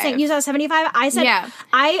 You were just saying, you saw 75? I said,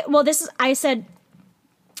 I said,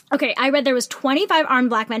 okay, I read there was 25 armed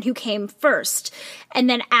black men who came first. And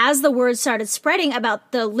then as the word started spreading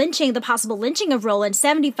about the possible lynching of Roland,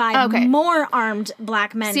 75 more armed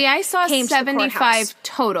black men See, I saw came 75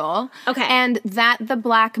 total. Okay. And that the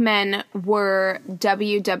black men were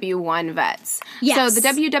WW1 vets. Yes. So the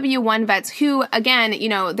WW1 vets who, again,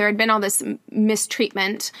 there had been all this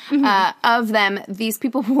mistreatment of them. These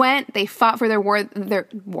people went, they fought for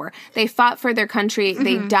They fought for their country.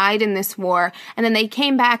 They died in this war. And then they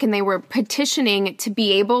came back and they were petitioning to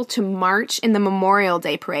be able to march in the Memorial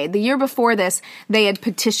Day parade. The year before this, they had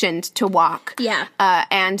petitioned to walk. Yeah.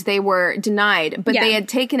 And they were denied. But they had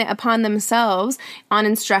taken it upon themselves on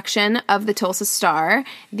instruction of the Tulsa Star,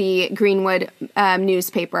 the Greenwood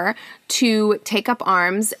newspaper, to take up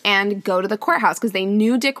arms and go to the courthouse because they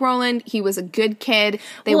knew Dick Rowland. He was a good kid.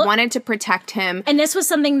 They wanted to protect him. And this was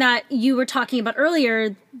something that you were talking about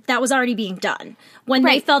earlier that was already being done. When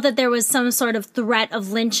they felt that there was some sort of threat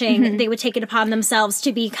of lynching, they would take it upon themselves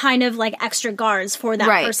to be kind of like extra guards for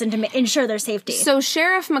that person to ensure their safety. So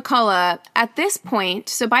Sheriff McCullough, at this point,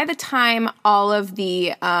 so by the time all of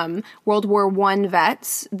the World War I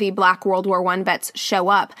vets, the Black World War I vets show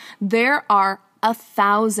up, there are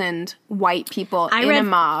 1,000 white people in a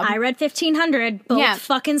mob. I read 1,500. Both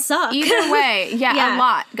fucking suck. Either way, a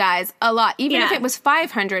lot, guys. A lot. Even if it was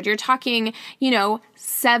 500, you're talking,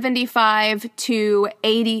 75 to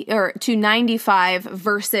 80 or to 95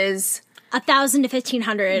 versus 1,000 to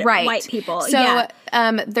 1,500 white people. So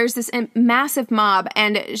there's this massive mob,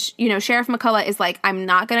 and Sheriff McCullough is like, I'm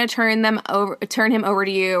not going to turn him over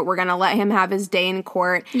to you. We're going to let him have his day in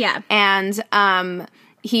court. Yeah, and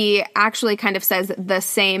he actually kind of says the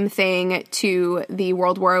same thing to the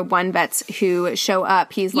World War I vets who show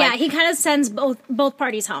up. He's like... Yeah, he kind of sends both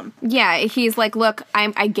parties home. Yeah, he's like, look,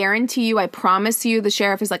 I guarantee you, I promise you, the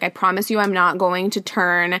sheriff is like, I promise you I'm not going to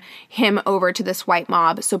turn him over to this white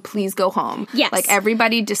mob, so please go home. Yes. Like,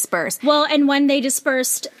 everybody disperse. Well, and when they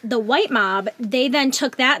dispersed the white mob, they then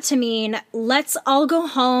took that to mean, let's all go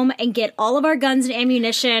home and get all of our guns and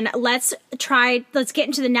ammunition. Let's get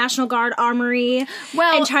into the National Guard armory.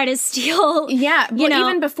 Well, and try to steal. Yeah, but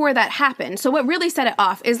even before that happened. So what really set it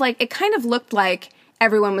off is like, it kind of looked like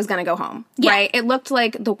everyone was going to go home, right? It looked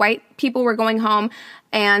like the white people were going home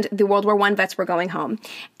and the World War I vets were going home.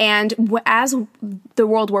 And as the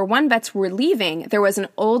World War I vets were leaving, there was an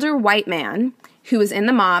older white man who was in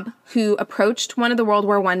the mob, who approached one of the World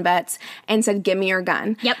War I vets and said, give me your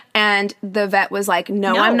gun. Yep. And the vet was like,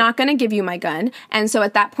 no, I'm not going to give you my gun. And so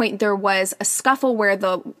at that point, there was a scuffle where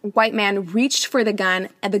the white man reached for the gun,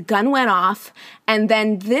 and the gun went off. And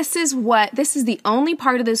then this is the only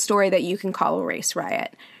part of this story that you can call a race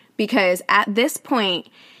riot. Because at this point,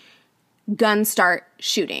 guns start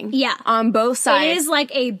shooting. Yeah. On both sides. It is like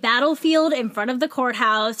a battlefield in front of the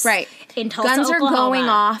courthouse. Right. In Tulsa, Guns Oklahoma. are going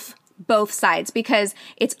off both sides because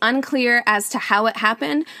it's unclear as to how it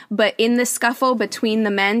happened, but in the scuffle between the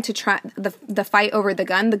men to try the fight over the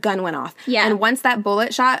gun went off. Yeah. And once that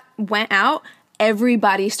bullet shot went out,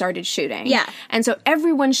 everybody started shooting. Yeah. And so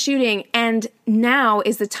everyone's shooting, and now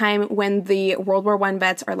is the time when the World War I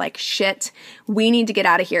vets are like, shit, we need to get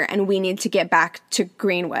out of here, and we need to get back to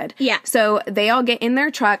Greenwood. Yeah. So they all get in their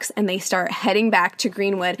trucks, and they start heading back to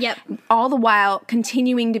Greenwood. Yep. All the while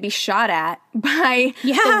continuing to be shot at by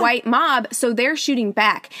the white mob, so they're shooting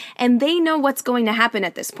back, and they know what's going to happen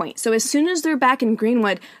at this point. So as soon as they're back in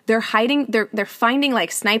Greenwood, they're hiding, they're finding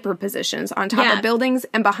like sniper positions on top of buildings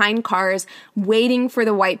and behind cars, waiting for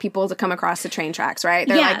the white people to come across the train tracks, right?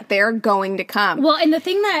 They're like, they're going to come. Well, and the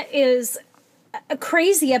thing that is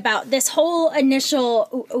crazy about this whole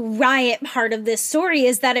initial riot part of this story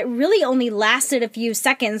is that it really only lasted a few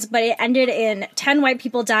seconds, but it ended in 10 white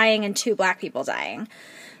people dying and 2 black people dying.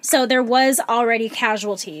 So there was already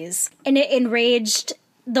casualties, and it enraged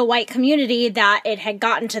the white community that it had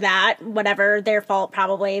gotten to that, whatever, their fault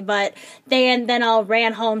probably, but they then all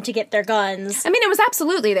ran home to get their guns. I mean, it was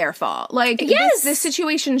absolutely their fault. Like, this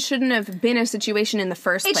situation shouldn't have been a situation in the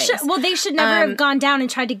first place. They should never have gone down and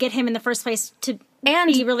tried to get him in the first place to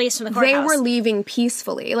be released from the courthouse. They were leaving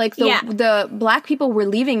peacefully. Like, the black people were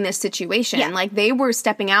leaving this situation. Yeah. Like, they were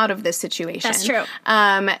stepping out of this situation. That's true.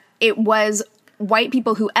 It was white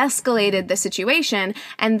people who escalated the situation,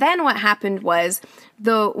 and then what happened was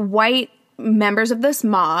the white members of this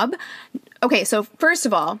mob. Okay, so first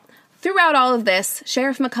of all, throughout all of this,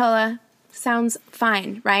 Sheriff McCullough sounds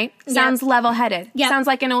fine, right? Sounds level-headed. Yep. Sounds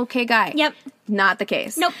like an okay guy. Yep. Not the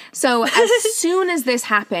case. Nope. So as soon as this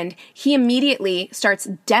happened, he immediately starts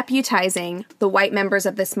deputizing the white members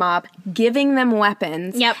of this mob, giving them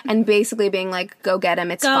weapons, and basically being like, "Go get him.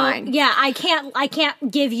 It's fine." Yeah, I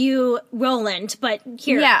can't give you Roland, but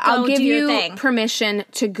here, I'll give you thing. Permission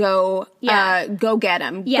to go. Go get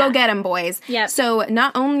him. Yeah. Go get him, boys. Yeah. So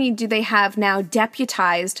not only do they have now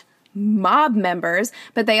deputized mob members,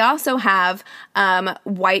 but they also have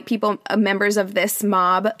white people, members of this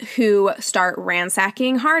mob, who start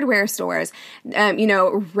ransacking hardware stores,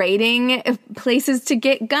 raiding places to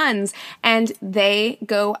get guns, and they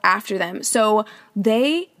go after them. So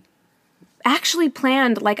they actually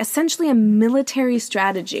planned like essentially a military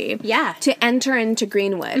strategy to enter into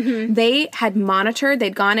Greenwood. Mm-hmm.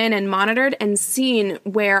 They'd gone in and monitored and seen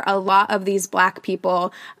where a lot of these black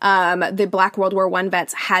people, the Black World War I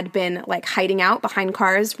vets, had been like hiding out behind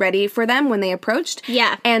cars ready for them when they approached.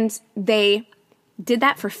 Yeah. And they did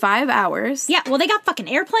that for 5 hours. Yeah, well, they got fucking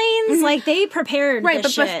airplanes. Mm-hmm. Like, they prepared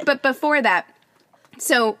this shit. But before that,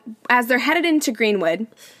 so as they're headed into Greenwood,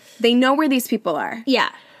 they know where these people are. Yeah.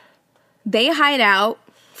 They hide out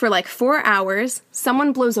for like 4 hours.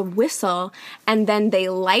 Someone blows a whistle, and then they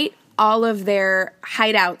light all of their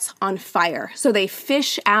hideouts on fire. So they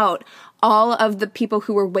fish out all of the people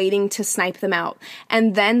who were waiting to snipe them out.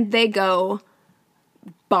 And then they go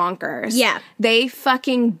bonkers. Yeah. They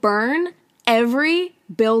fucking burn every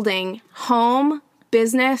building, home,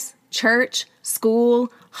 business, church,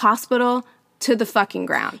 school, hospital, to the fucking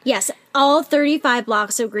ground. Yes. All 35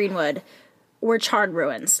 blocks of Greenwood were charred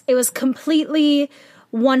ruins. It was completely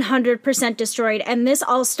 100% destroyed, and this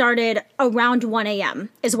all started around 1 a.m.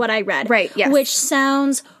 is what I read. Right, yes. Which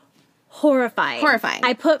sounds horrifying. Horrifying.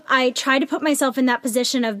 I tried to put myself in that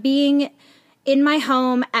position of being in my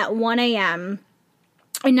home at 1 a.m.,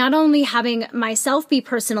 and not only having myself be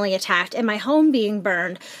personally attacked and my home being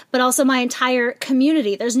burned, but also my entire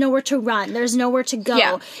community. There's nowhere to run. There's nowhere to go.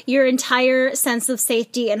 Yeah. Your entire sense of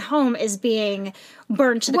safety and home is being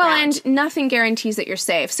burned to the ground. Well, and nothing guarantees that you're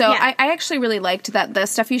safe. So I actually really liked that the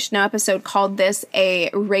Stuff You Should Know episode called this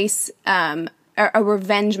a race, a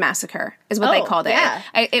revenge massacre is what they called it. Yeah.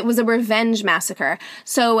 It was a revenge massacre.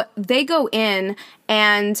 So they go in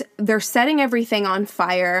and they're setting everything on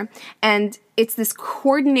fire, and it's this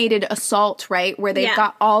coordinated assault, right? Where they've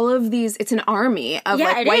got all of these, it's an army of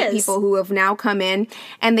like white people who have now come in,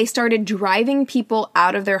 and they started driving people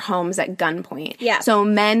out of their homes at gunpoint. Yeah. So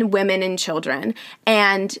men, women, and children.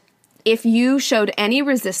 And if you showed any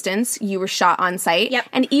resistance, you were shot on sight. Yep.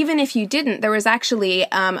 And even if you didn't, there was actually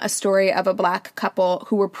a story of a black couple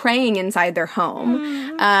who were praying inside their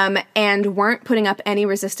home and weren't putting up any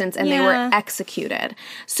resistance, and they were executed.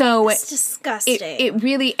 So it's disgusting. It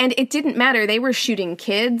really, and it didn't matter. They were shooting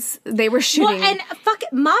kids. They were shooting. Well, and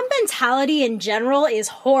mob mentality in general is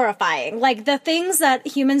horrifying. Like, the things that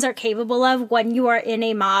humans are capable of when you are in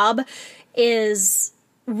a mob is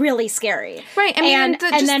really scary. Right. I mean,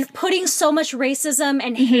 and then putting so much racism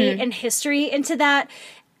and hate and history into that,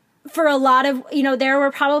 for a lot of, there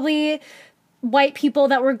were probably white people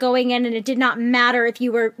that were going in, and it did not matter if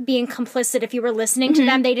you were being complicit, if you were listening to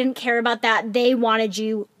them. They didn't care about that. They wanted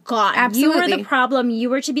you gone. Absolutely. You were the problem. You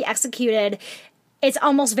were to be executed. It's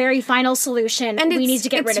almost very final solution. And we need to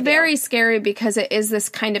get rid of you. It's very scary because it is this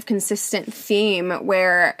kind of consistent theme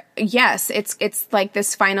where yes, it's like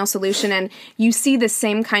this final solution, and you see the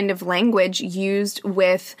same kind of language used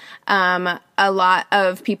with a lot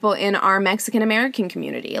of people in our Mexican American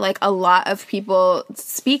community. Like, a lot of people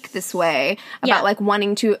speak this way about like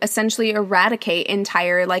wanting to essentially eradicate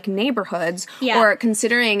entire like neighborhoods, or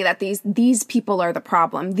considering that these people are the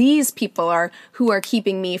problem. These people are who are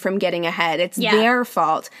keeping me from getting ahead. It's their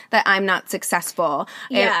fault that I'm not successful.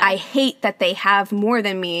 I hate that they have more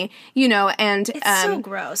than me, you know, and it's so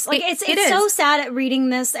gross. Like, it's so sad at reading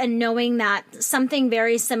this and knowing that something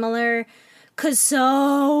very similar could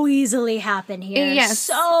so easily happen here. Yes.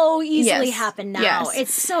 So easily happen now. Yes.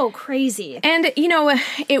 It's so crazy. And, you know,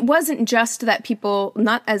 it wasn't just that people,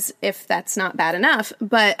 not as if that's not bad enough,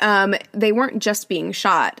 but they weren't just being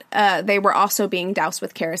shot. They were also being doused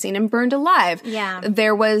with kerosene and burned alive. Yeah.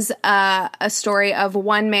 There was a story of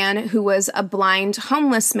one man who was a blind,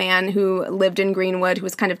 homeless man who lived in Greenwood, who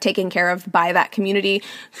was kind of taken care of by that community,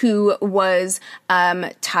 who was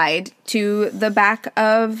tied to the back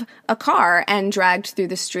of a car and dragged through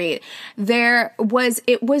the street.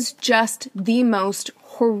 It was just the most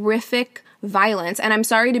horrific violence. And I'm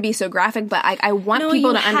sorry to be so graphic, but I want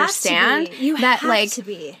people to understand that, like,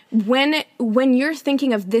 when you're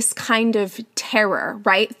thinking of this kind of terror,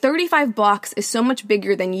 right? 35 blocks is so much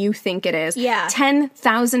bigger than you think it is. Yeah.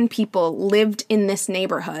 10,000 people lived in this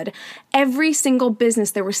neighborhood. Every single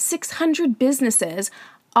business, there were 600 businesses.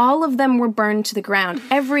 All of them were burned to the ground,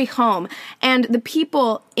 every home. And the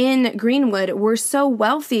people in Greenwood were so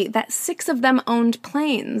wealthy that 6 of them owned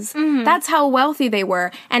planes. Mm-hmm. That's how wealthy they were.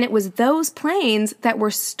 And it was those planes that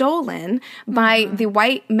were stolen by the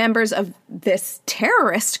white members of this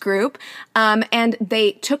terrorist group. And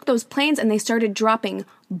they took those planes and they started dropping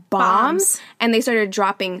bombs. And they started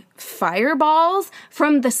dropping fireballs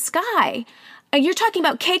from the sky. You're talking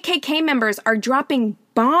about KKK members are dropping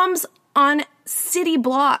bombs on city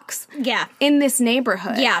blocks in this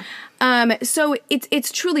neighborhood. Yeah. So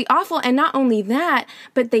it's truly awful. And not only that,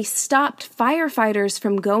 but they stopped firefighters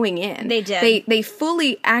from going in. They did. They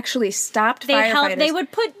fully actually stopped firefighters. They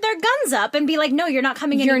would put their guns up and be like, no, you're not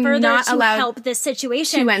coming any further to help this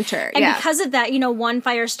situation. To enter, And because of that, you know, one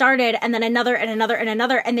fire started and then another and another and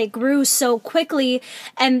another, and they grew so quickly,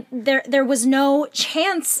 and there was no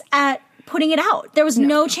chance at putting it out. There was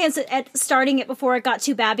no chance at starting it before it got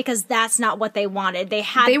too bad, because that's not what they wanted.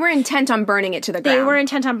 They were intent on burning it to the ground. They were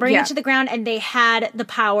intent on burning it to the ground, and they had the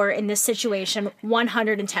power in this situation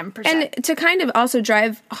 110%. And to kind of also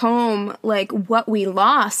drive home like what we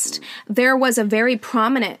lost, there was a very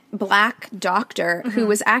prominent black doctor who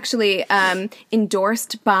was actually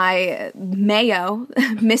endorsed by Mayo,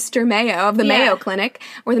 Mr. Mayo of the Mayo Clinic,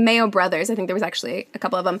 or the Mayo Brothers. I think there was actually a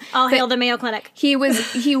couple of them. All hail the Mayo Clinic. He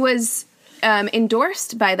was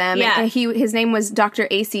endorsed by them. Yeah. His name was Dr.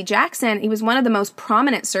 A.C. Jackson. He was one of the most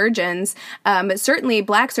prominent surgeons, certainly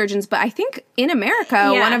black surgeons, but I think in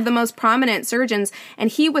America, one of the most prominent surgeons. And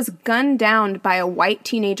he was gunned down by a white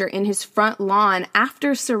teenager in his front lawn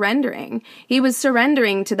after surrendering. He was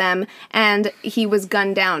surrendering to them, and he was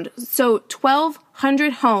gunned down. So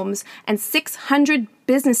 1,200 homes and 600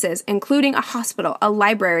 businesses, including a hospital, a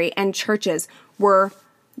library, and churches, were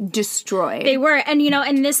destroyed. They were. And, you know,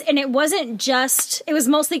 and it wasn't just, it was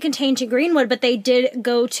mostly contained to Greenwood, but they did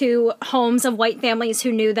go to homes of white families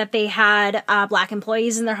who knew that they had black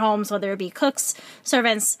employees in their homes, whether it be cooks,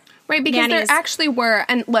 servants, right, because nannies. There actually were,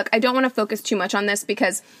 and look, I don't want to focus too much on this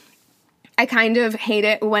because I kind of hate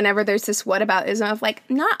it whenever there's this whataboutism of like,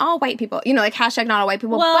 not all white people, you know, like hashtag not all white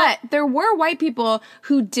people, but there were white people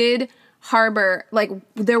who did harbor, like,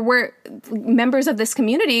 there were members of this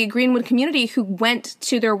community, Greenwood community, who went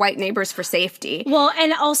to their white neighbors for safety. Well,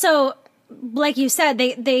 and also, like you said,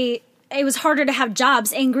 it was harder to have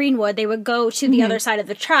jobs in Greenwood. They would go to the other side of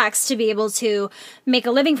the tracks to be able to make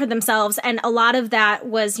a living for themselves. And a lot of that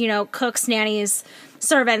was, you know, cooks, nannies,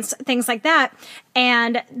 servants, things like that.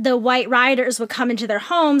 And the white rioters would come into their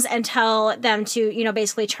homes and tell them to, you know,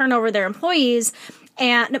 basically turn over their employees.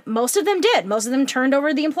 And most of them did. Most of them turned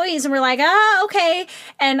over the employees and were like, okay.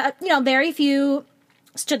 And, you know, very few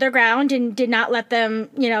stood their ground and did not let them,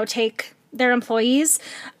 you know, take their employees.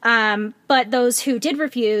 But those who did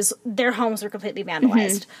refuse, their homes were completely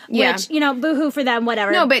vandalized. Which, you know, boohoo for them,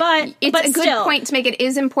 whatever. No, but it's a good still, point to make. It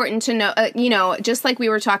is important to know, you know, just like we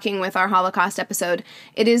were talking with our Holocaust episode,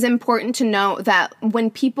 it is important to know that when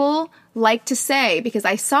people like to say, because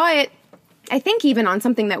I saw it, I think even on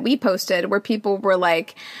something that we posted where people were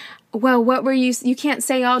like, well, what were you can't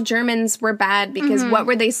say all Germans were bad because what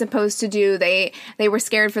were they supposed to do? They were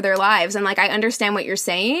scared for their lives. And like, I understand what you're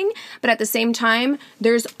saying, but at the same time,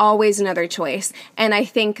 there's always another choice. And I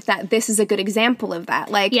think that this is a good example of that.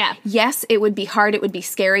 Like, yes, it would be hard. It would be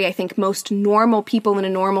scary. I think most normal people in a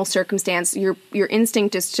normal circumstance, your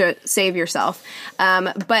instinct is to save yourself.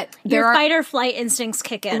 But your fight or flight instincts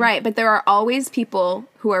kick in. Right. But there are always people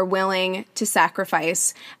who are willing to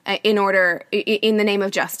sacrifice in the name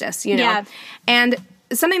of justice, you know? Yeah. And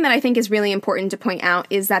something that I think is really important to point out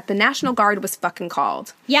is that the National Guard was fucking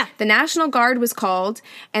called. Yeah. The National Guard was called,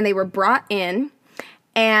 and they were brought in,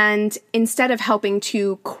 and instead of helping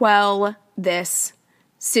to quell this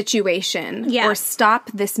situation or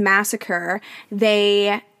stop this massacre,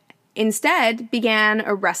 they instead began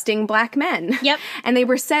arresting black men. Yep. And they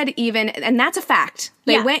were said even, and that's a fact.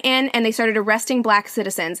 They went in and they started arresting black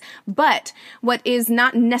citizens. But what is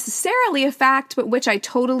not necessarily a fact, but which I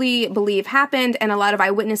totally believe happened, and a lot of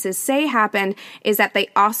eyewitnesses say happened, is that they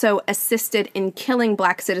also assisted in killing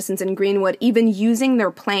black citizens in Greenwood, even using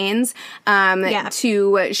their planes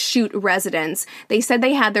to shoot residents. They said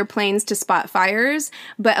they had their planes to spot fires,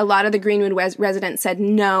 but a lot of the Greenwood residents said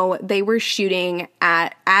no, they were shooting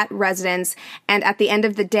at residents, and at the end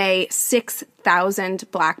of the day,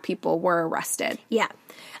 6,000 black people were arrested. Yeah.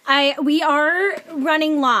 We are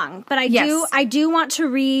running long, but I do want to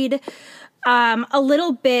read a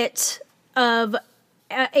little bit of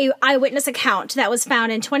a eyewitness account that was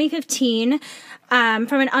found in 2015 from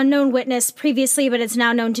an unknown witness previously, but it's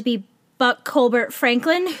now known to be Buck Colbert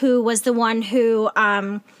Franklin, who was the one who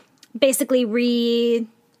basically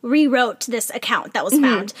rewrote this account that was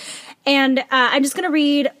found. And I'm just going to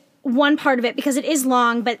read one part of it because it is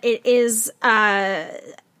long, but it is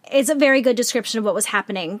it's a very good description of what was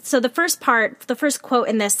happening. So the first quote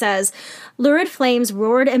in this says, "Lurid flames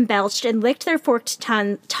roared and belched and licked their forked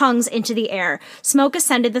tongues into the air. Smoke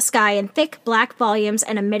ascended the sky in thick black volumes,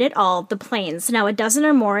 and amid it all, the planes, now a dozen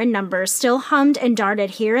or more in number, still hummed and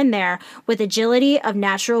darted here and there with agility of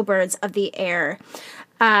natural birds of the air."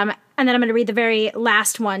 And then I'm going to read the very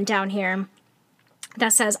last one down here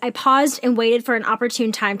that says, "I paused and waited for an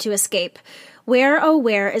opportune time to escape. Where, oh,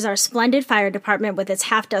 where is our splendid fire department with its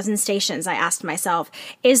half-dozen stations, I asked myself.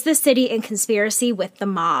 Is the city in conspiracy with the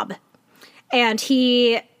mob?" And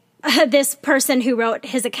this person who wrote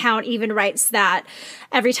his account even writes that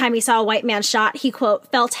every time he saw a white man shot, he,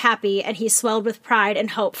 quote, felt happy and he swelled with pride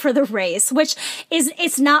and hope for the race, which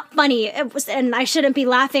it's not funny. And I shouldn't be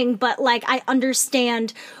laughing, but like, I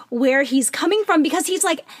understand where he's coming from because he's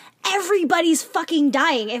like, everybody's fucking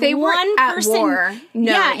dying. If they were one at person, war.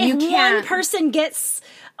 No, you can't. One person gets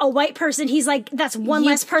a white person, he's like, that's one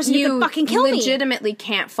less person who could fucking kill me. You legitimately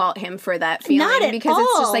can't fault him for that feeling. Not at because all.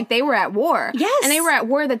 It's just like they were at war. Yes. And they were at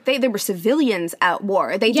war that they were civilians at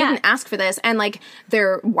war. They didn't ask for this. And like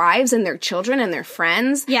their wives and their children and their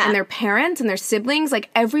friends and their parents and their siblings, like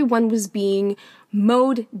everyone was being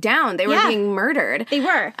mowed down. They were being murdered. They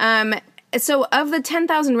were. So of the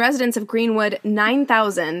 10,000 residents of Greenwood,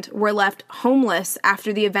 9,000 were left homeless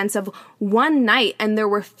after the events of one night, and there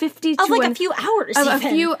were 50 to a few hours. A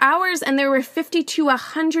few hours, and there were $50 to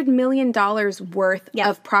 $100 million worth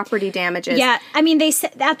of property damages. Yeah, I mean, they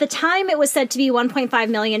said at the time it was said to be $1.5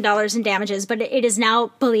 million in damages, but it is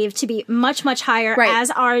now believed to be much, much higher. Right. As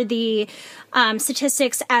are the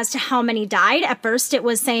statistics as to how many died. At first, it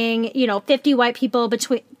was saying 50 white people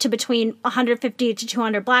between 150 to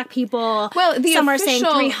 200 black people. Well, some are saying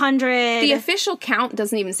 300. The official count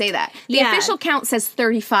doesn't even say that. The official count says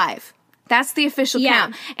 35. That's the official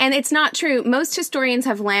count. And it's not true. Most historians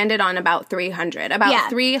have landed on about 300. About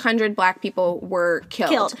 300 black people were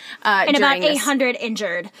killed. And about 800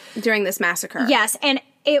 injured. During this massacre. Yes. And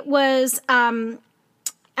it was...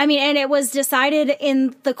 and it was decided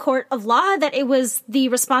in the court of law that it was the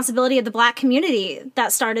responsibility of the black community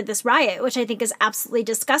that started this riot, which I think is absolutely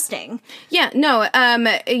disgusting. Yeah, no,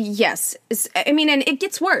 yes. I mean, and it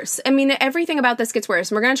gets worse. I mean, everything about this gets worse.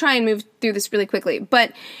 And we're going to try and move through this really quickly.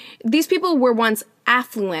 But these people were once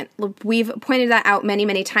affluent. We've pointed that out many,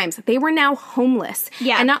 many times. They were now homeless.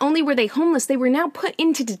 Yeah. And not only were they homeless, they were now put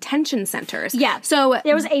into detention centers. Yeah. So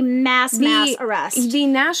there was a mass arrest. The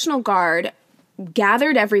National Guard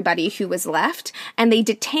gathered everybody who was left, and they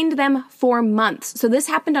detained them for months. So this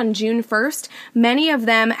happened on June 1st. Many of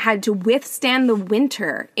them had to withstand the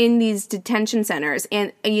winter in these detention centers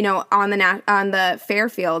and, on the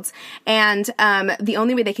Fairfields. And the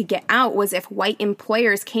only way they could get out was if white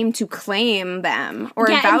employers came to claim them or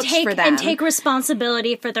vouch for them. And take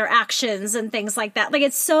responsibility for their actions and things like that. Like,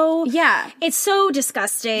 it's so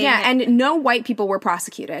disgusting. Yeah, and no white people were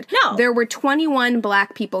prosecuted. No. There were 21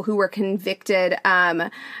 black people who were convicted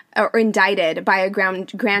Greenwood or indicted by a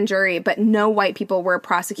grand jury, but no white people were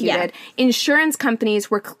prosecuted. Yeah. Insurance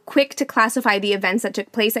companies were quick to classify the events that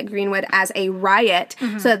took place at Greenwood as a riot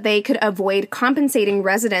so that they could avoid compensating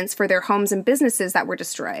residents for their homes and businesses that were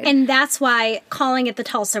destroyed. And that's why calling it the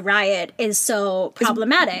Tulsa riot is so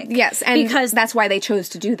problematic. Yes, and because that's why they chose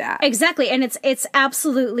to do that. Exactly, and it's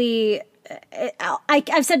absolutely...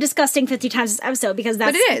 I've said disgusting 50 times this episode because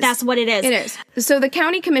that's what it is. It is. So the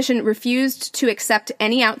county commission refused to accept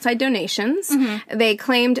any outside donations. They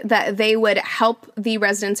claimed that they would help the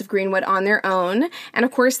residents of Greenwood on their own. And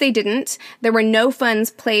of course they didn't. There were no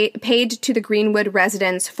funds paid to the Greenwood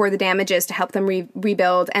residents for the damages to help them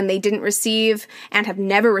rebuild. And they didn't receive and have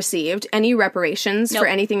never received any reparations for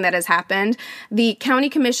anything that has happened. The county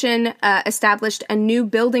commission established a new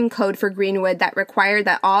building code for Greenwood that required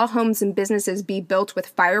that all homes and businesses be built with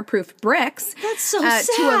fireproof bricks. That's so sad.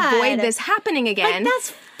 To avoid this happening again. Like,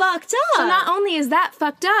 that's fucked up. So not only is that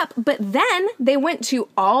fucked up, but then they went to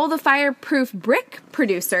all the fireproof brick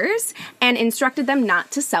producers and instructed them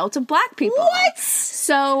not to sell to black people. What?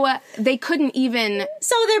 So they couldn't even...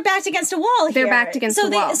 So they're backed against a wall here. They're backed against a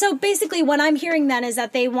wall. So basically what I'm hearing then is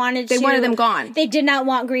that they wanted them gone. They did not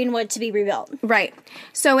want Greenwood to be rebuilt. Right.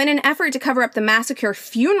 So in an effort to cover up the massacre,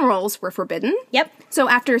 funerals were forbidden. Yep. So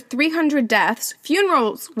after 300 deaths,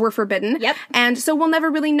 funerals were forbidden. Yep. And so we'll never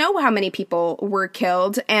really know how many people were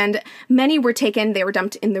killed. And many were taken, they were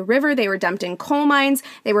dumped in the river, they were dumped in coal mines,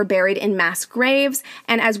 they were buried in mass graves.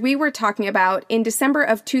 And as we were talking about, in December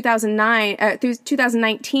of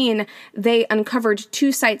 2019, they uncovered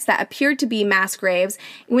 2 sites that appeared to be mass graves.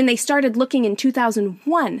 When they started looking in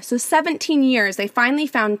 2001, so 17 years, they finally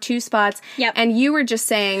found 2 spots. Yep. And you were just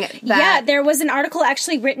saying that... Yeah, there was an article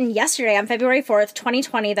actually written yesterday on February 4th,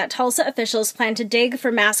 2020, that Tulsa officials plan to dig for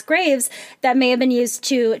mass graves that may have been used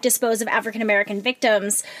to dispose of African-American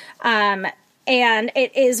victims. And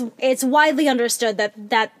it's widely understood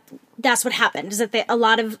that's what happened, is that a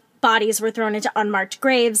lot of bodies were thrown into unmarked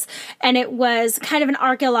graves, and it was kind of an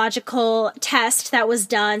archaeological test that was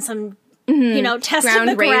done, some test of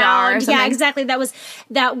the ground. Yeah, exactly.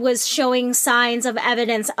 That was showing signs of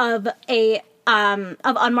evidence of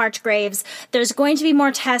unmarked graves. There's going to be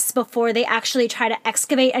more tests before they actually try to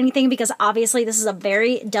excavate anything, because obviously this is a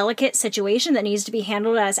very delicate situation that needs to be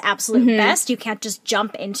handled at its absolute best. You can't just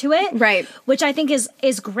jump into it. Right. Which I think is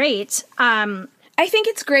great. I think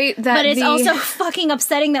it's great that... But it's also fucking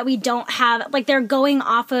upsetting that we don't have... Like, they're going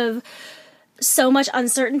off of so much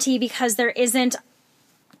uncertainty because there isn't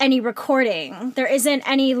any recording. There isn't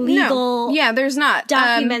any legal there's not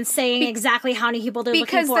documents saying exactly how many people they're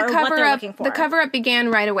looking for or what they're looking for. The cover-up began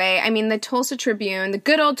right away. I mean, the Tulsa Tribune, the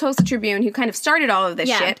good old Tulsa Tribune, who kind of started all of this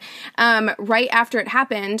shit, right after it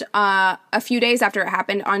happened, a few days after it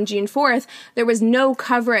happened, on June 4th, there was no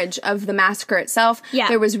coverage of the massacre itself. Yeah.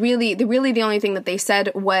 There was really the only thing that they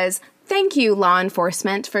said was, "Thank you, law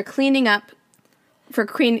enforcement, for cleaning up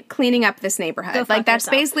this neighborhood." Like, that's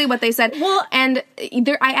basically what they said. Well, and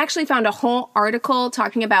I actually found a whole article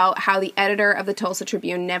talking about how the editor of the Tulsa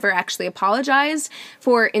Tribune never actually apologized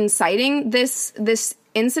for inciting this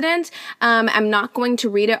incident. I'm not going to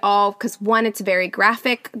read it all because, one, it's very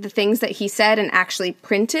graphic, the things that he said and actually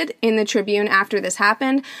printed in the Tribune after this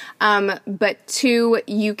happened. But 2,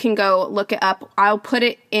 you can go look it up. I'll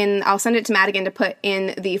send it to Madigan to put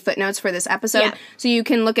in the footnotes for this episode, so you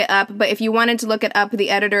can look it up. But if you wanted to look it up, the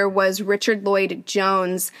editor was Richard Lloyd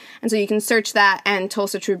Jones. And so you can search that and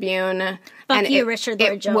Tulsa Tribune. Richard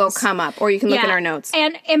Lloyd Jones. It will come up, or you can look in our notes.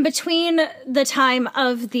 And in between the time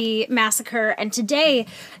of the massacre and today,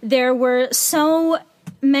 there were so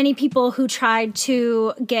many people who tried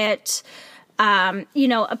to get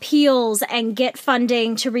appeals and get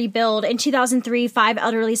funding to rebuild. In 2003, 5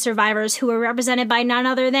 elderly survivors who were represented by none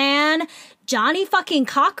other than Johnny fucking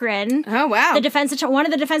Cochran. Oh, wow. One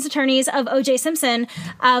of the defense attorneys of O.J. Simpson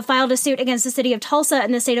filed a suit against the city of Tulsa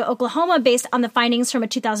and the state of Oklahoma based on the findings from a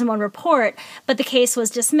 2001 report, but the case was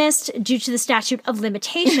dismissed due to the statute of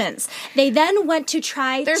limitations. They then went to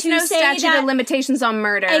try There's to no say statute of limitations on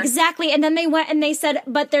murder. Exactly, and then they went and they said,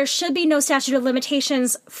 but there should be no statute of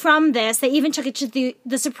limitations from this. They even took it to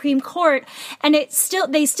the Supreme Court, and they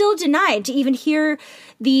still denied to even hear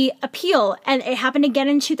the appeal. And it happened again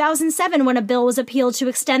in 2007 when a bill was appealed to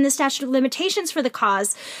extend the statute of limitations for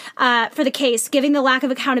the case, giving the lack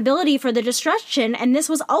of accountability for the destruction, and this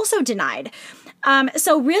was also denied.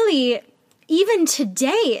 So really, even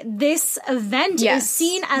today, this event is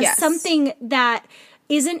seen as something that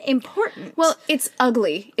isn't important. Well, it's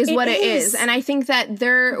ugly is what it is. And I think that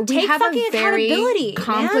we have a very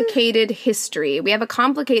complicated history. We have a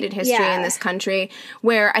complicated history in this country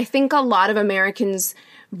where I think a lot of Americans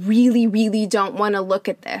really, really don't want to look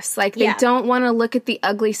at this. Like, they don't want to look at the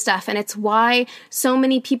ugly stuff. And it's why so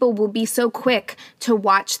many people will be so quick to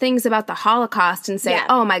watch things about the Holocaust and say,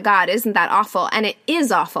 oh my God, isn't that awful? And it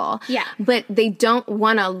is awful. Yeah. But they don't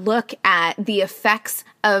want to look at the effects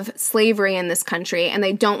of slavery in this country, and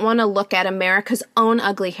they don't want to look at America's own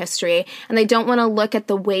ugly history, and they don't want to look at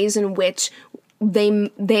the ways in which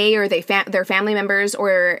they or their family members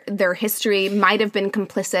or their history might have been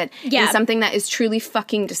complicit in something that is truly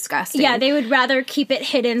fucking disgusting. Yeah, they would rather keep it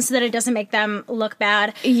hidden so that it doesn't make them look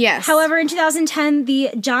bad. Yes. However, in 2010, the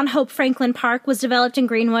John Hope Franklin Park was developed in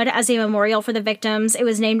Greenwood as a memorial for the victims. It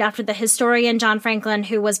was named after the historian John Franklin,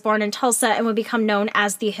 who was born in Tulsa and would become known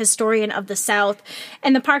as the historian of the South.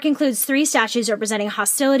 And the park includes 3 statues representing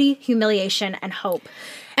hostility, humiliation, and hope.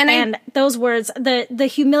 And those words, the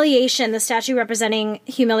humiliation, the statue representing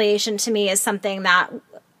humiliation to me is something that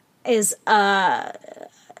is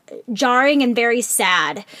jarring and very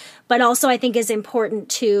sad, but also I think is important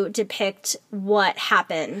to depict what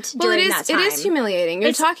happened during that time. It is humiliating.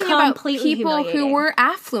 You're talking about people who were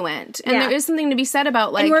affluent, and there is something to be said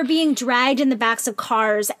about, like... And were being dragged in the backs of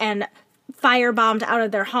cars and firebombed out of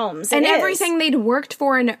their homes. And everything they'd worked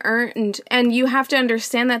for and earned. And you have to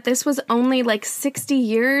understand that this was only like 60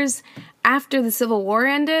 years after the Civil War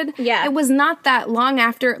ended. Yeah. It was not that long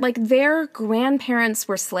after. Like, their grandparents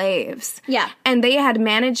were slaves. Yeah. And they had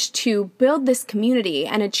managed to build this community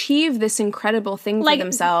and achieve this incredible thing for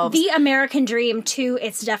themselves. The American dream to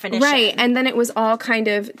its definition. Right. And then it was all kind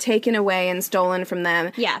of taken away and stolen from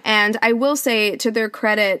them. Yeah. And I will say, to their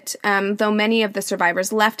credit, though many of the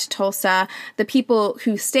survivors left Tulsa, the people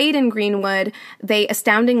who stayed in Greenwood, they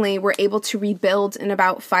astoundingly were able to rebuild in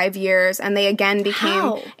about 5 years, and they again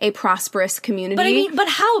became a prosperous community. But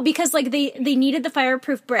how? Because like they needed the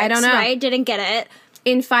fireproof bricks, I don't know. Right? Didn't get it.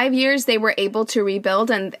 In 5 years, they were able to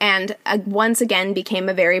rebuild and once again became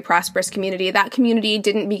a very prosperous community. That community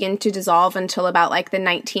didn't begin to dissolve until about like the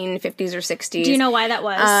 1950s or 60s. Do you know why that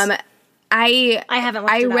was? I haven't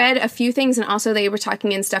looked it up. read a few things, and also they were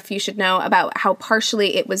talking in Stuff You Should Know about how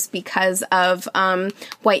partially it was because of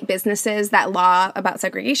white businesses. That law about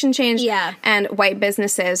segregation changed, and white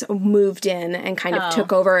businesses moved in and kind of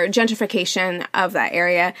took over gentrification of that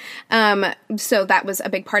area. So that was a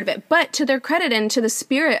big part of it. But to their credit and to the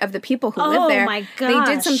spirit of the people who lived there, my they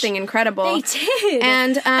did something incredible. They did.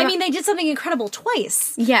 And I mean, they did something incredible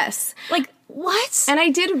twice. Yes. Like, what? And I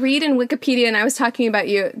did read in Wikipedia, and I was talking about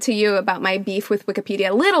about my beef with Wikipedia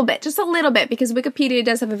a little bit, just a little bit, because Wikipedia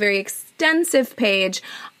does have a very extensive page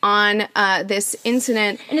on this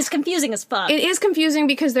incident. And it's confusing as fuck. It is confusing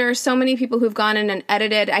because there are so many people who've gone in and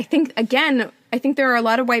edited. I think there are a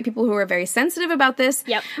lot of white people who are very sensitive about this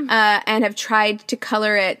and have tried to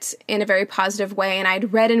color it in a very positive way. And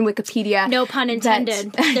I'd read in Wikipedia... No pun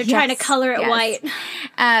intended. They're trying to color it white.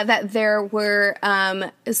 That there were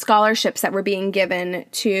scholarships that were being given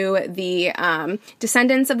to the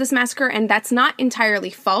descendants of this massacre. And that's not entirely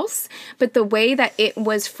false. But the way that it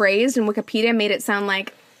was phrased in Wikipedia made it sound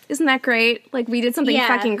like, isn't that great? Like, we did something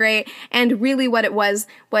fucking great. And really what it was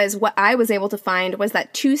what I was able to find was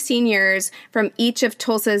that 2 seniors from each of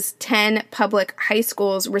Tulsa's 10 public high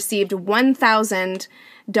schools received $1,000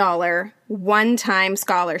 one-time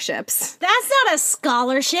scholarships. That's not a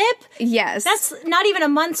scholarship. Yes. That's not even a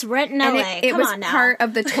month's rent in LA. It was part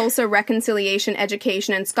of the Tulsa Reconciliation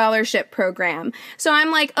Education and Scholarship Program. So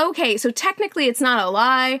I'm like, okay, so technically it's not a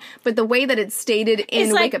lie, but the way that it's stated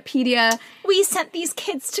in Wikipedia... We sent these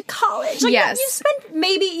kids to college. Like, yes.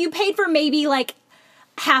 You paid for maybe like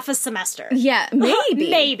half a semester. Yeah, maybe.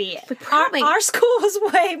 Maybe. But probably. Our school was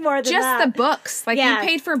way more than that. Just the books. Like, you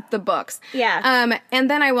paid for the books. Yeah. And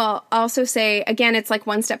then I will also say, again, it's like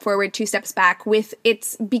 1 step forward, 2 steps back.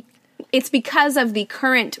 It's because of the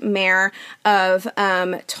current mayor of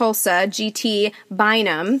Tulsa, G.T.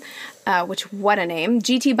 Bynum, which, what a name,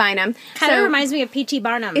 G.T. Bynum. Kind of reminds me of P.T.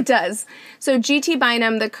 Barnum. It does. So G.T.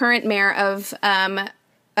 Bynum, the current mayor of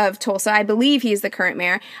Tulsa, I believe he's the current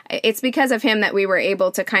mayor. It's because of him that we were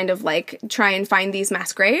able to kind of like try and find these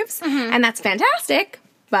mass graves, and that's fantastic.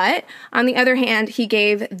 But on the other hand, he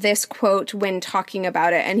gave this quote when talking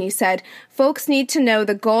about it, and he said, "Folks need to know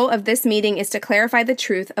the goal of this meeting is to clarify the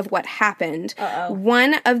truth of what happened.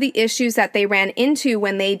 One of the issues that they ran into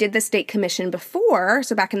when they did the state commission before,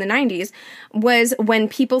 so back in the 90s, was when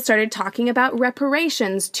people started talking about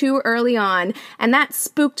reparations too early on, and that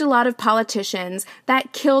spooked a lot of politicians.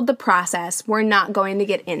 That killed the process. We're not going to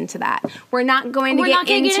get into that. We're not going to get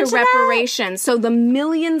into reparations. So the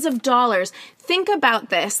millions of dollars, think about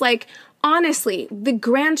this, like, honestly, the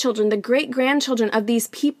grandchildren, the great-grandchildren of these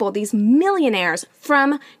people, these millionaires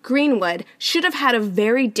from Greenwood, should have had a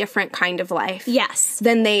very different kind of life. Yes.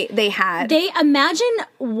 Than they had. They imagine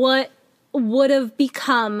what would have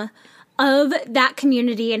become of that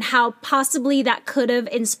community and how possibly that could have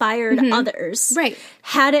inspired others. Right.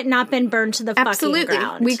 Had it not been burned to the Absolutely. fucking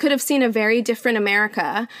ground. We could have seen a very different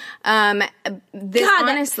America.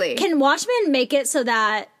 Honestly. Can Watchmen make it so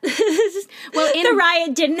that the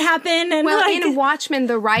riot didn't happen? And in Watchmen,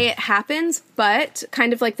 the riot happens, but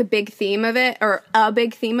kind of like the big theme of it, or a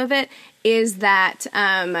big theme of it, is that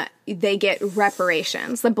they get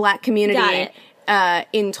reparations. The Black community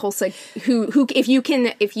in Tulsa, who if you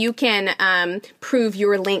can prove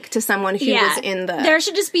your link to someone who was in the, there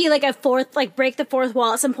should just be like a fourth, like break the fourth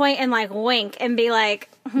wall at some point and like wink and be like,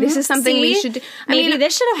 this is something we should do. Maybe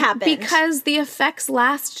this should have happened, because the effects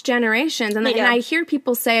last generations. And I hear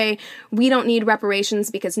people say we don't need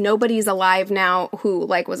reparations because nobody's alive now who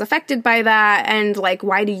like was affected by that, and like,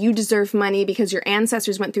 why do you deserve money because your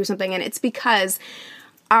ancestors went through something? And it's because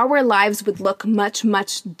our lives would look much,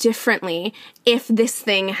 much differently if this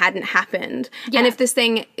thing hadn't happened. Yeah. And if this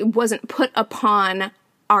thing wasn't put upon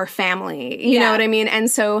our family. You know what I mean? And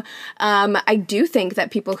so I do think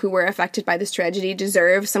that people who were affected by this tragedy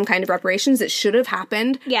deserve some kind of reparations that should have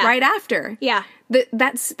happened right after. Yeah.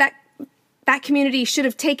 That community should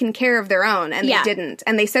have taken care of their own, and they didn't.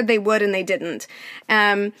 And they said they would, and they didn't.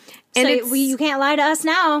 And so you can't lie to us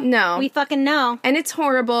now. No. We fucking know. And it's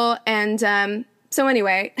horrible, and so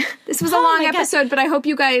anyway, this was a long episode, but I hope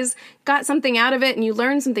you guys got something out of it and you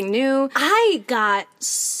learned something new. I got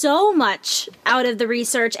so much out of the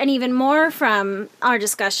research and even more from our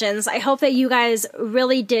discussions. I hope that you guys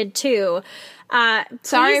really did too.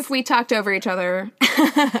 Sorry if we talked over each other.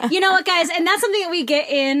 You know what, guys? And that's something that we get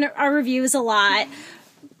in our reviews a lot.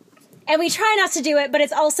 And we try not to do it, but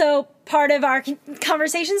it's also part of our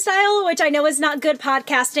conversation style, which I know is not good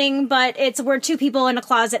podcasting, but we're two people in a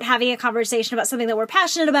closet having a conversation about something that we're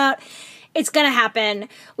passionate about. It's going to happen.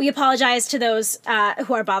 We apologize to those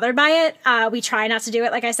who are bothered by it. We try not to do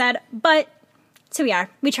it, like I said, but so we are.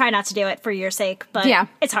 We try not to do it for your sake, but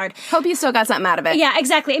it's hard. Hope you still got something out of it. Yeah,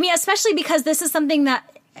 exactly. I mean, especially because this is something that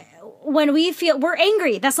when we feel we're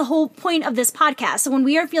angry, that's the whole point of this podcast. So when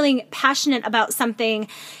we are feeling passionate about something,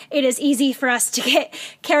 it is easy for us to get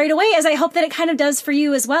carried away, as I hope that it kind of does for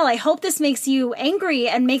you as well. I hope this makes you angry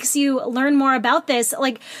and makes you learn more about this.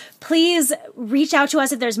 Like, please reach out to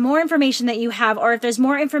us if there's more information that you have, or if there's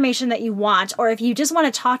more information that you want, or if you just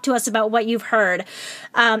want to talk to us about what you've heard.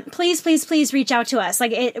 Please, please, please reach out to us.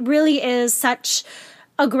 Like, it really is such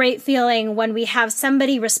a great feeling when we have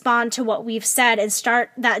somebody respond to what we've said and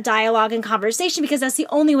start that dialogue and conversation, because that's the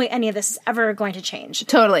only way any of this is ever going to change.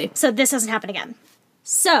 Totally. So this doesn't happen again.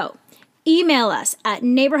 So email us at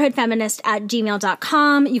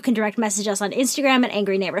neighborhoodfeminist@gmail.com. You can direct message us on Instagram at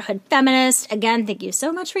Angry Neighborhood Feminist. Again, thank you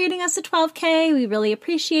so much for getting us to 12K. We really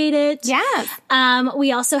appreciate it. Yes.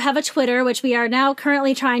 We also have a Twitter, which we are now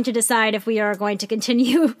currently trying to decide if we are going to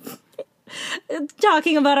continue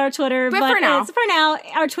talking about our Twitter, but for now,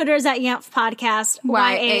 our Twitter is at YANF Podcast,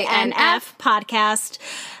 YANF Podcast.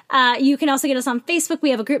 You can also get us on Facebook.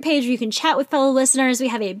 We have a group page where you can chat with fellow listeners. We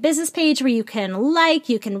have a business page where you can like,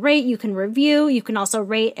 you can rate, you can review. You can also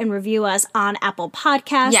rate and review us on Apple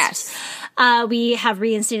Podcasts. Yes. We have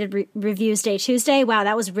Reinstated Reviews Day Tuesday. Wow,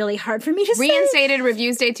 that was really hard for me to say. Reinstated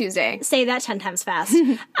Reviews Day Tuesday. Say that 10 times fast.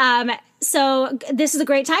 So this is a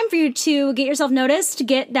great time for you to get yourself noticed,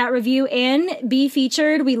 get that review in, be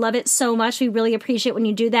featured. We love it so much. We really appreciate when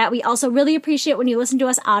you do that. We also really appreciate when you listen to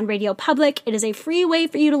us on Radio Public. It is a free way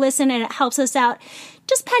for you to listen, and it helps us out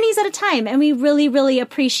just pennies at a time. And we really, really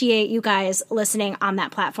appreciate you guys listening on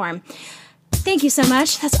that platform. Thank you so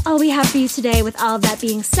much. That's all we have for you today. With all of that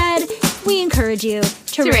being said, we encourage you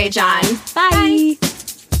to rage on. Bye.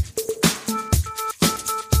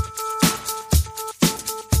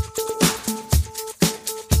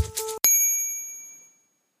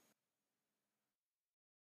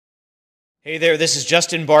 Hey there, this is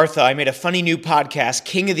Justin Bartha. I made a funny new podcast,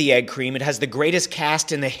 King of the Egg Cream. It has the greatest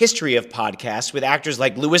cast in the history of podcasts, with actors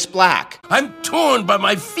like Louis Black. I'm torn by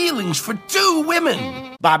my feelings for two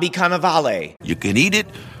women. Bobby Cannavale. You can eat it,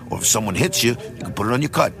 or if someone hits you, you can put it on your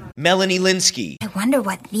cut. Melanie Linsky. I wonder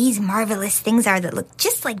what these marvelous things are that look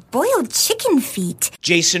just like boiled chicken feet.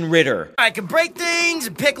 Jason Ritter. I can break things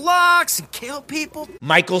and pick locks and kill people.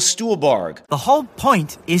 Michael Stuhlbarg. The whole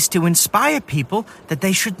point is to inspire people that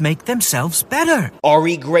they should make themselves better.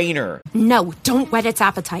 Ari Grainer. No, don't whet its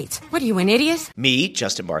appetite. What are you, an idiot? Me,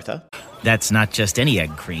 Justin Bartha. That's not just any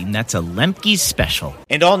egg cream, that's a Lemke's special.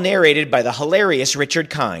 And all narrated by the hilarious Richard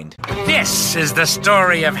Kind. This is the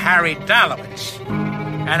story of Harry Dalowitz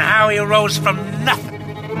and how he rose from nothing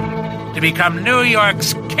to become New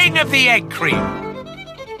York's King of the Egg Cream.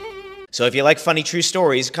 So if you like funny true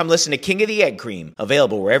stories, come listen to King of the Egg Cream,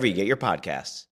 available wherever you get your podcasts.